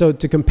 And so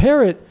to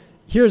compare it.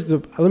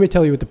 Let me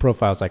tell you what the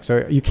profile is like.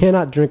 So you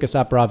cannot drink a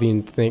Saperavi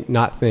and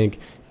not think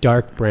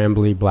dark,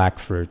 brambly, black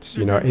fruits,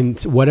 in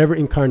whatever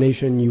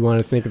incarnation you want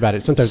to think about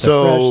it. Sometimes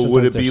they're fresh, sometimes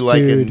would it be stewed.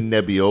 like a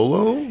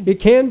Nebbiolo?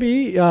 It can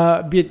be.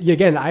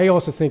 Again, I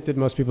also think that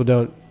most people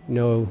don't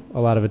know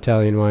a lot of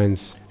Italian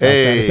wines.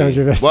 Hey,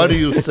 what do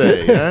you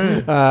say?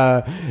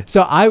 Huh?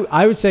 So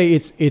I would say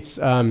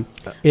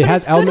it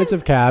has elements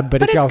of cab,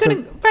 but it's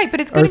also but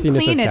it's good and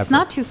clean. It's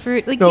not too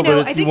fruit. But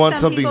if you want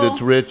something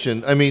that's rich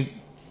and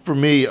for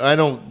me,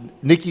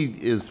 Nikki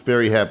is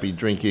very happy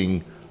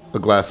drinking a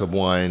glass of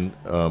wine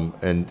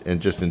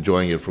and just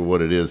enjoying it for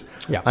what it is.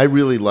 Yeah. I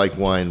really like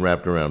wine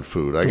wrapped around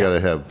food. I got to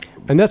have...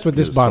 And that's what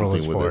this bottle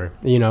is for,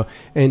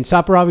 And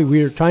Saperavi,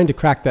 we were trying to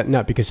crack that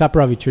nut because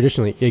Saperavi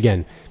traditionally,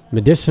 again,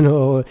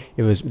 medicinal.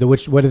 It was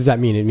what does that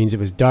mean? It means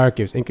it was dark,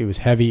 it was inky, it was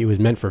heavy, it was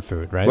meant for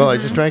food, right? Well, I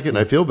just drank it and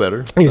I feel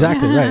better.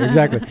 Exactly, right,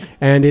 exactly.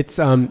 And it's,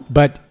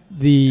 but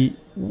the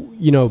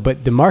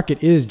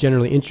market is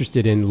generally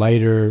interested in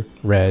lighter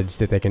reds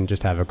that they can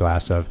just have a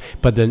glass of.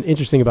 But the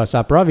interesting about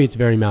Saperavi, it's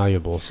very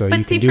malleable, so you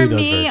can do those versions. But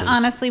see, for me,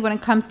 honestly, when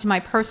it comes to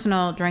my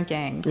personal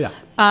drinking,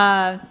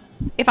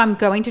 if I'm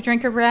going to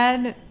drink a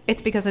red,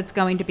 it's because it's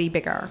going to be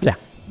bigger. Yeah.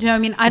 Do you know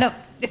what I mean?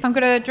 If I'm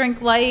going to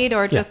drink light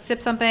or just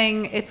sip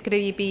something, it's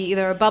going to be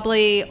either a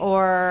bubbly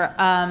or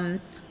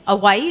a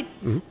white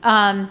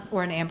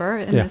or an amber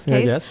in this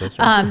case. Yes, that's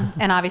right.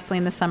 And obviously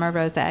in the summer,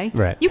 rosé.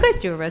 Right. You guys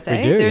do a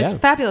rosé. We do, There's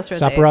fabulous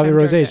rosés. Saperavi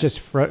rosé is just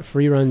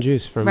free run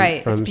juice from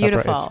it's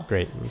beautiful. It's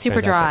great. It's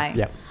super fantastic.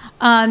 dry.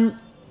 Yeah.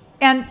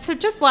 And so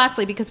just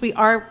lastly, because we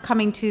are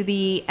coming to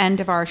the end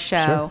of our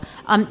show,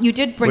 you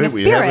did bring a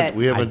spirit.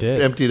 We haven't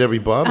emptied every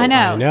bottle. I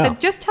know. So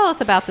just tell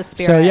us about the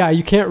spirit. So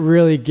you can't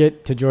really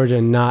get to Georgia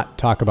and not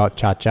talk about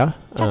cha-cha.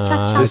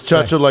 Cha-cha-cha. Is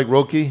cha-cha like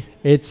Roki?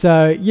 It's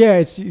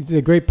it's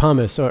the grape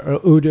pomace or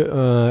oud.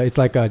 It's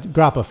like a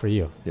grappa for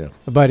you. Yeah.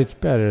 But it's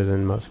better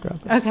than most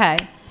grappa. Okay.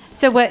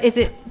 So what is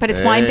it? But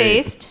it's wine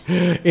based.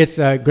 It's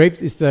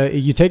grapes. It's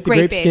you take the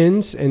grape Grape-based.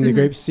 skins and the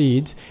grape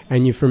seeds,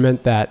 and you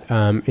ferment that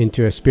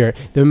into a spirit.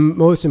 The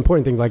most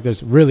important thing, like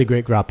there's really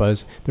great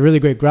grappas. The really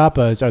great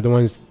grappas are the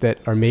ones that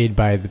are made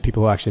by the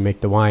people who actually make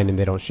the wine, and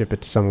they don't ship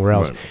it to somewhere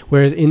else. Right.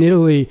 Whereas in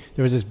Italy,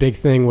 there was this big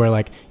thing where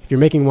like if you're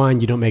making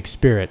wine, you don't make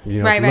spirit. You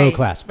know, Right, it's low right.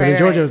 class. But Right, in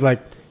Georgia, right. it was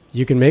like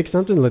you can make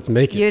something, let's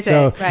make it. Use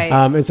so, it, right.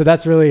 And so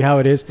that's really how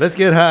it is. Let's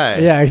get high.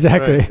 Yeah,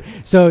 exactly. Right.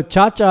 So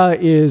cha-cha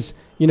is,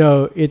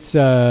 it's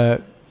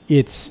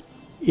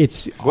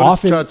What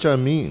often does cha-cha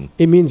mean?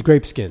 it means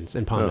grape skins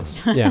and pomace.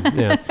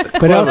 Yeah. But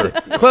Clever.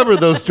 Clever,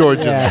 those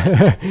Georgians.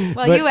 yeah,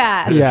 Well, But- you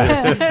asked.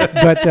 yeah.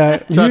 But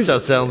Cha-cha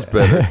sounds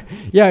better.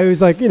 yeah, it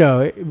was like,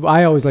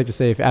 I always like to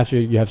say if after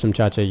you have some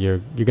cha-cha, you're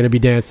going to be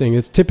dancing.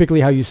 It's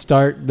typically how you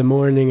start the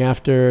morning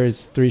after.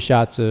 It's 3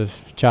 shots of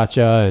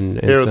cha-cha and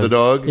Hair of some- the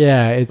dog?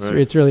 Yeah, it's Right.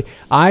 it's really,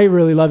 I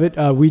really love it.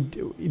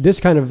 This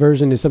kind of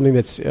version is something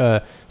that's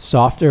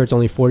softer. It's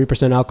only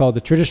 40% alcohol.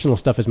 The traditional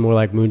stuff is more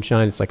like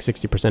moonshine. It's like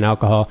 60%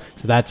 alcohol.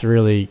 So that's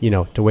really,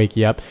 to wake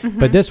you up.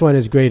 But this one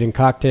is great in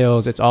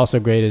cocktails. It's also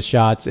great as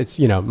shots. It's,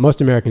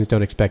 most Americans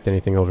don't expect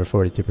anything over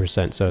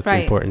 42%. So it's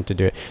Right. important to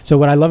do it. So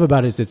what I love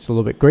about it is it's a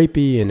little bit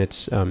grapey and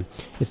it's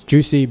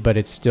juicy, but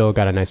it's still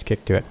got a nice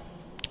kick to it.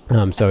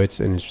 So it's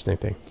an interesting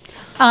thing.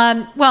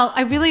 Well,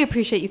 I really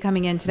appreciate you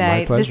coming in today.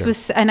 My pleasure. This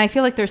was, and I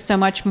feel like there's so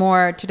much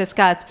more to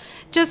discuss.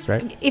 Just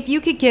Right. if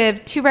you could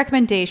give 2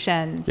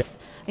 recommendations. Yeah.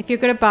 If you're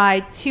going to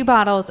buy 2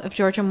 bottles of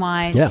Georgian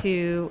wine Yeah.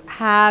 to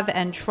have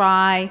and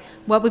try,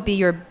 what would be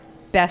your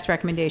best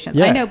recommendations?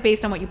 Yeah. I know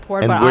based on what you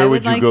poured, And but where I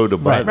would you like, go to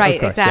buy them? Right,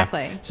 Of course, yeah.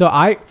 exactly.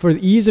 So for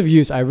the ease of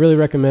use, I really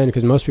recommend,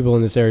 because most people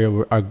in this area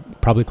are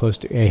probably close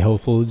to a Whole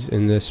Foods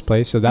in this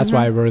place. So that's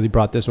why I really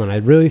brought this one. I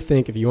really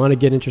think if you want to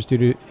get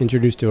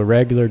introduced to a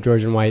regular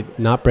Georgian white,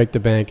 not break the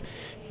bank,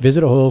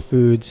 visit a Whole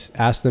Foods,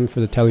 ask them for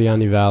the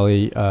Teliani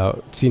Valley,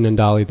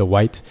 Sinandali, the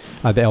white.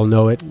 They'll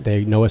know it.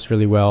 They know us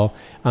really well.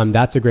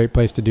 That's a great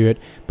place to do it.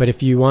 But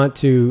if you want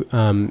to,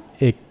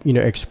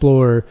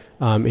 explore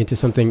into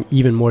something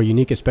even more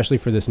unique, especially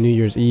for this New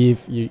Year's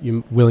Eve,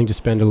 you're willing to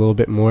spend a little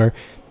bit more.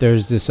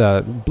 There's this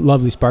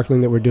lovely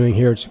sparkling that we're doing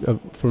here. It's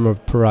from a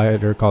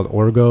provider called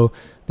Orgo.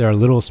 They're a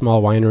little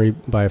small winery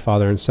by a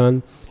father and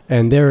son.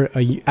 And they're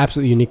a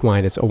absolutely unique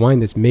wine. It's a wine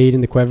that's made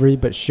in the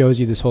Qvevri, but shows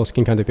you this whole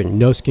skin contact thing.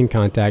 No skin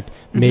contact,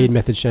 made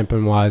method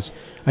champenoise.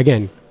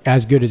 Again,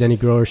 as good as any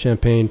grower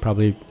champagne,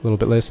 probably a little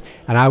bit less.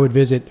 And I would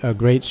visit a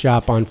great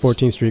shop on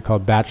 14th Street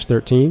called Batch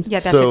 13. Yeah,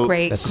 that's a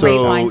great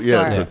wine store.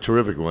 Yeah, it's a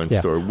terrific wine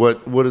Yeah. store.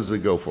 What does it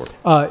go for?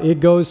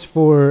 It goes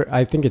for,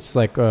 I think it's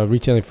like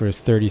retailing for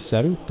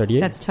 37, 38.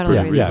 That's totally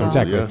yeah, reasonable. Yeah,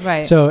 exactly. Yeah.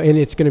 Right. So, and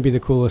it's going to be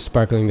the coolest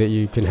sparkling that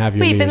you can have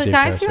your Wait, New but Year's the Eve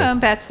guys who toast with. own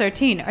Batch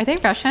 13, are they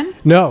Russian?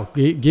 No,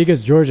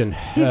 Giga's Georgian.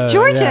 He's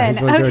Georgian.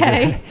 he's one Georgian.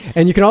 Okay.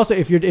 And you can also,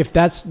 if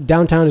that's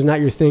downtown is not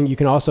your thing, you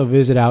can also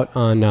visit out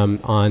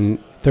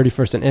on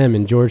 31st and M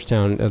in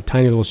Georgetown, a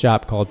tiny little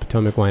shop called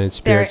Potomac Wine and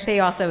Spirits.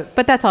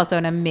 But that's also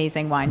an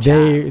amazing wine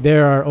shop.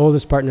 They're our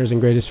oldest partners and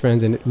greatest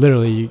friends, and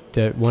literally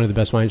one of the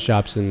best wine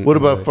shops. What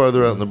about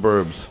farther out in the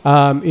burbs?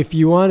 If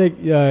you want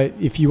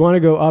to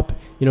go up,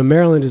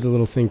 Maryland is a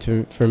little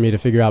thing for me to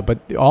figure out.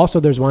 But also,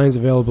 there's wines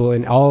available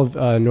in all of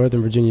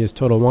Northern Virginia's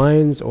Total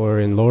Wines or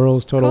in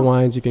Laurel's Total Cool.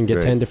 Wines. You can get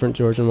Great. 10 different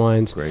Georgian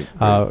wines. Great.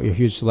 A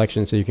huge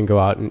selection, so you can go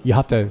out and you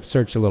have to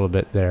search a little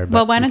bit there.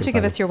 Well, why don't you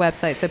give us your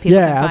website so people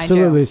can find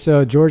absolutely. you?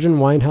 So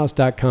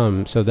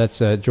GeorgianWinehouse.com. So that's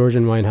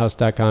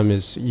GeorgianWinehouse.com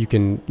is you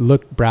can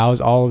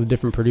browse all of the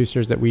different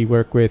producers that we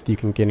work with. You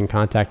can get in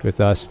contact with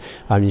us.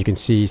 You can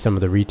see some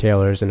of the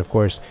retailers and, of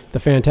course, the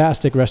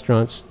fantastic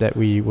restaurants that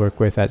we work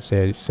with at,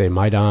 say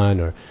Maidan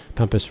or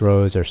Compass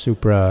Rose or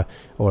Supra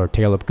or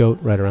Tail Up Goat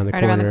right around the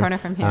corner. Right around the corner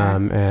from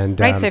here.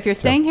 Right. So if you're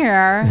staying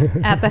here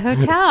at the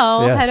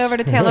hotel, Yes. head over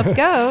to Tail Up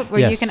Goat where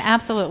you Yes. can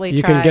absolutely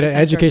You try. can get an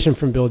some education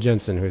from Bill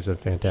Jensen, who's a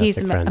fantastic He's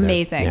friend. there.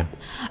 amazing. Yeah.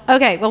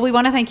 Okay, well, we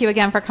want to thank you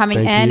again for coming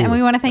Thank in, you. and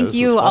we want to thank This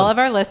you, was fun. all of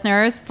our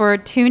listeners, for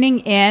tuning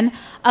in.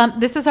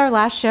 This is our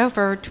last show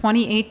for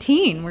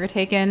 2018. We're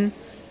taking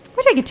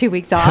 2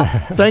 weeks off.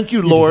 Thank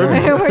you, Lord.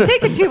 We're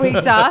taking 2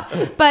 weeks off,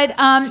 but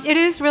it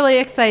is really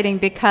exciting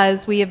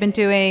because we have been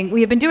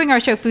doing our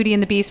show Foodie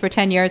and the Beast for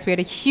 10 years. We had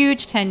a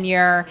huge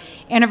 10-year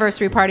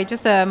anniversary party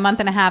just a month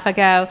and a half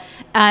ago,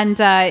 and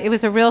it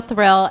was a real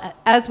thrill,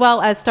 as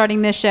well as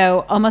starting this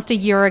show almost a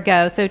year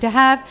ago. So to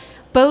have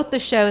both the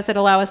shows that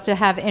allow us to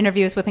have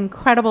interviews with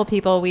incredible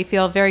people, we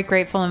feel very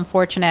grateful and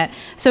fortunate.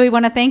 So we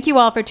want to thank you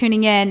all for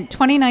tuning in.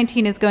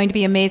 2019 is going to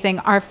be amazing.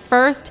 Our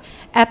first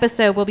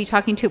episode, we'll be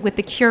talking with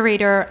the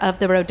curator of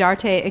the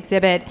Rodarte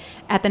exhibit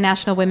at the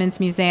National Women's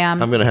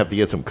Museum. I'm going to have to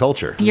get some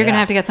culture. You're going to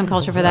have to get some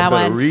culture for that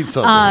better one. read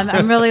something.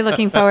 I'm really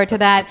looking forward to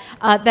that.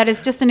 That is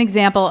just an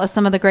example of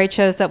some of the great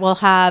shows that we'll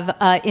have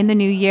in the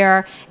new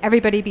year.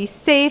 Everybody be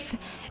safe.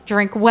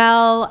 drink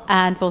well,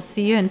 and we'll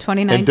see you in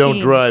 2019. And don't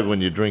drive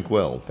when you drink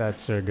well.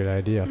 That's a good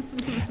idea.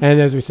 And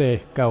as we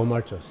say, Kao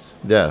Marchos.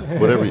 Yeah,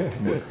 whatever.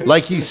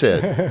 Like he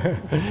said.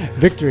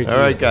 Victory to All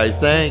you. right, guys.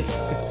 Thanks.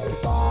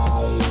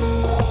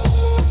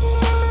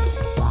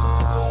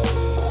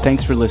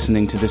 Thanks for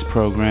listening to this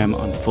program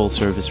on Full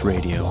Service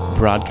Radio,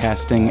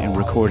 broadcasting and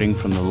recording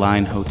from the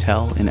Line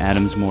Hotel in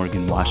Adams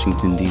Morgan,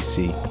 Washington,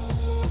 D.C.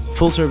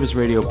 Full Service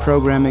Radio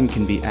programming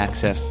can be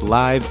accessed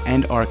live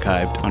and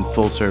archived on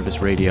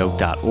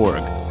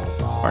fullserviceradio.org.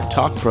 Our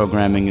talk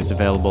programming is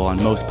available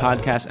on most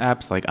podcast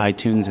apps like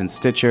iTunes and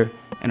Stitcher,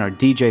 and our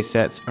DJ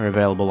sets are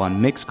available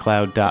on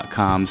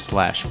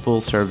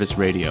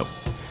mixcloud.com/fullserviceradio.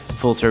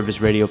 Full Service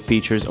Radio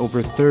features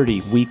over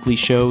 30 weekly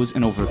shows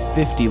and over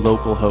 50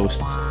 local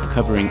hosts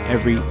covering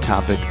every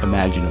topic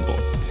imaginable.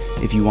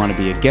 If you want to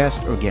be a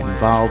guest or get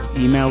involved,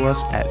 email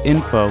us at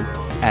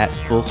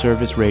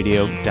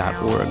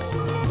info@fullserviceradio.org.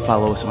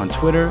 Follow us on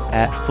Twitter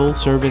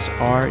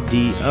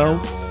 @FullServiceRDO,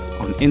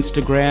 on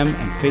Instagram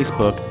and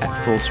Facebook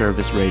 @Full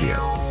Service Radio.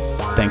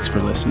 Thanks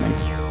for listening.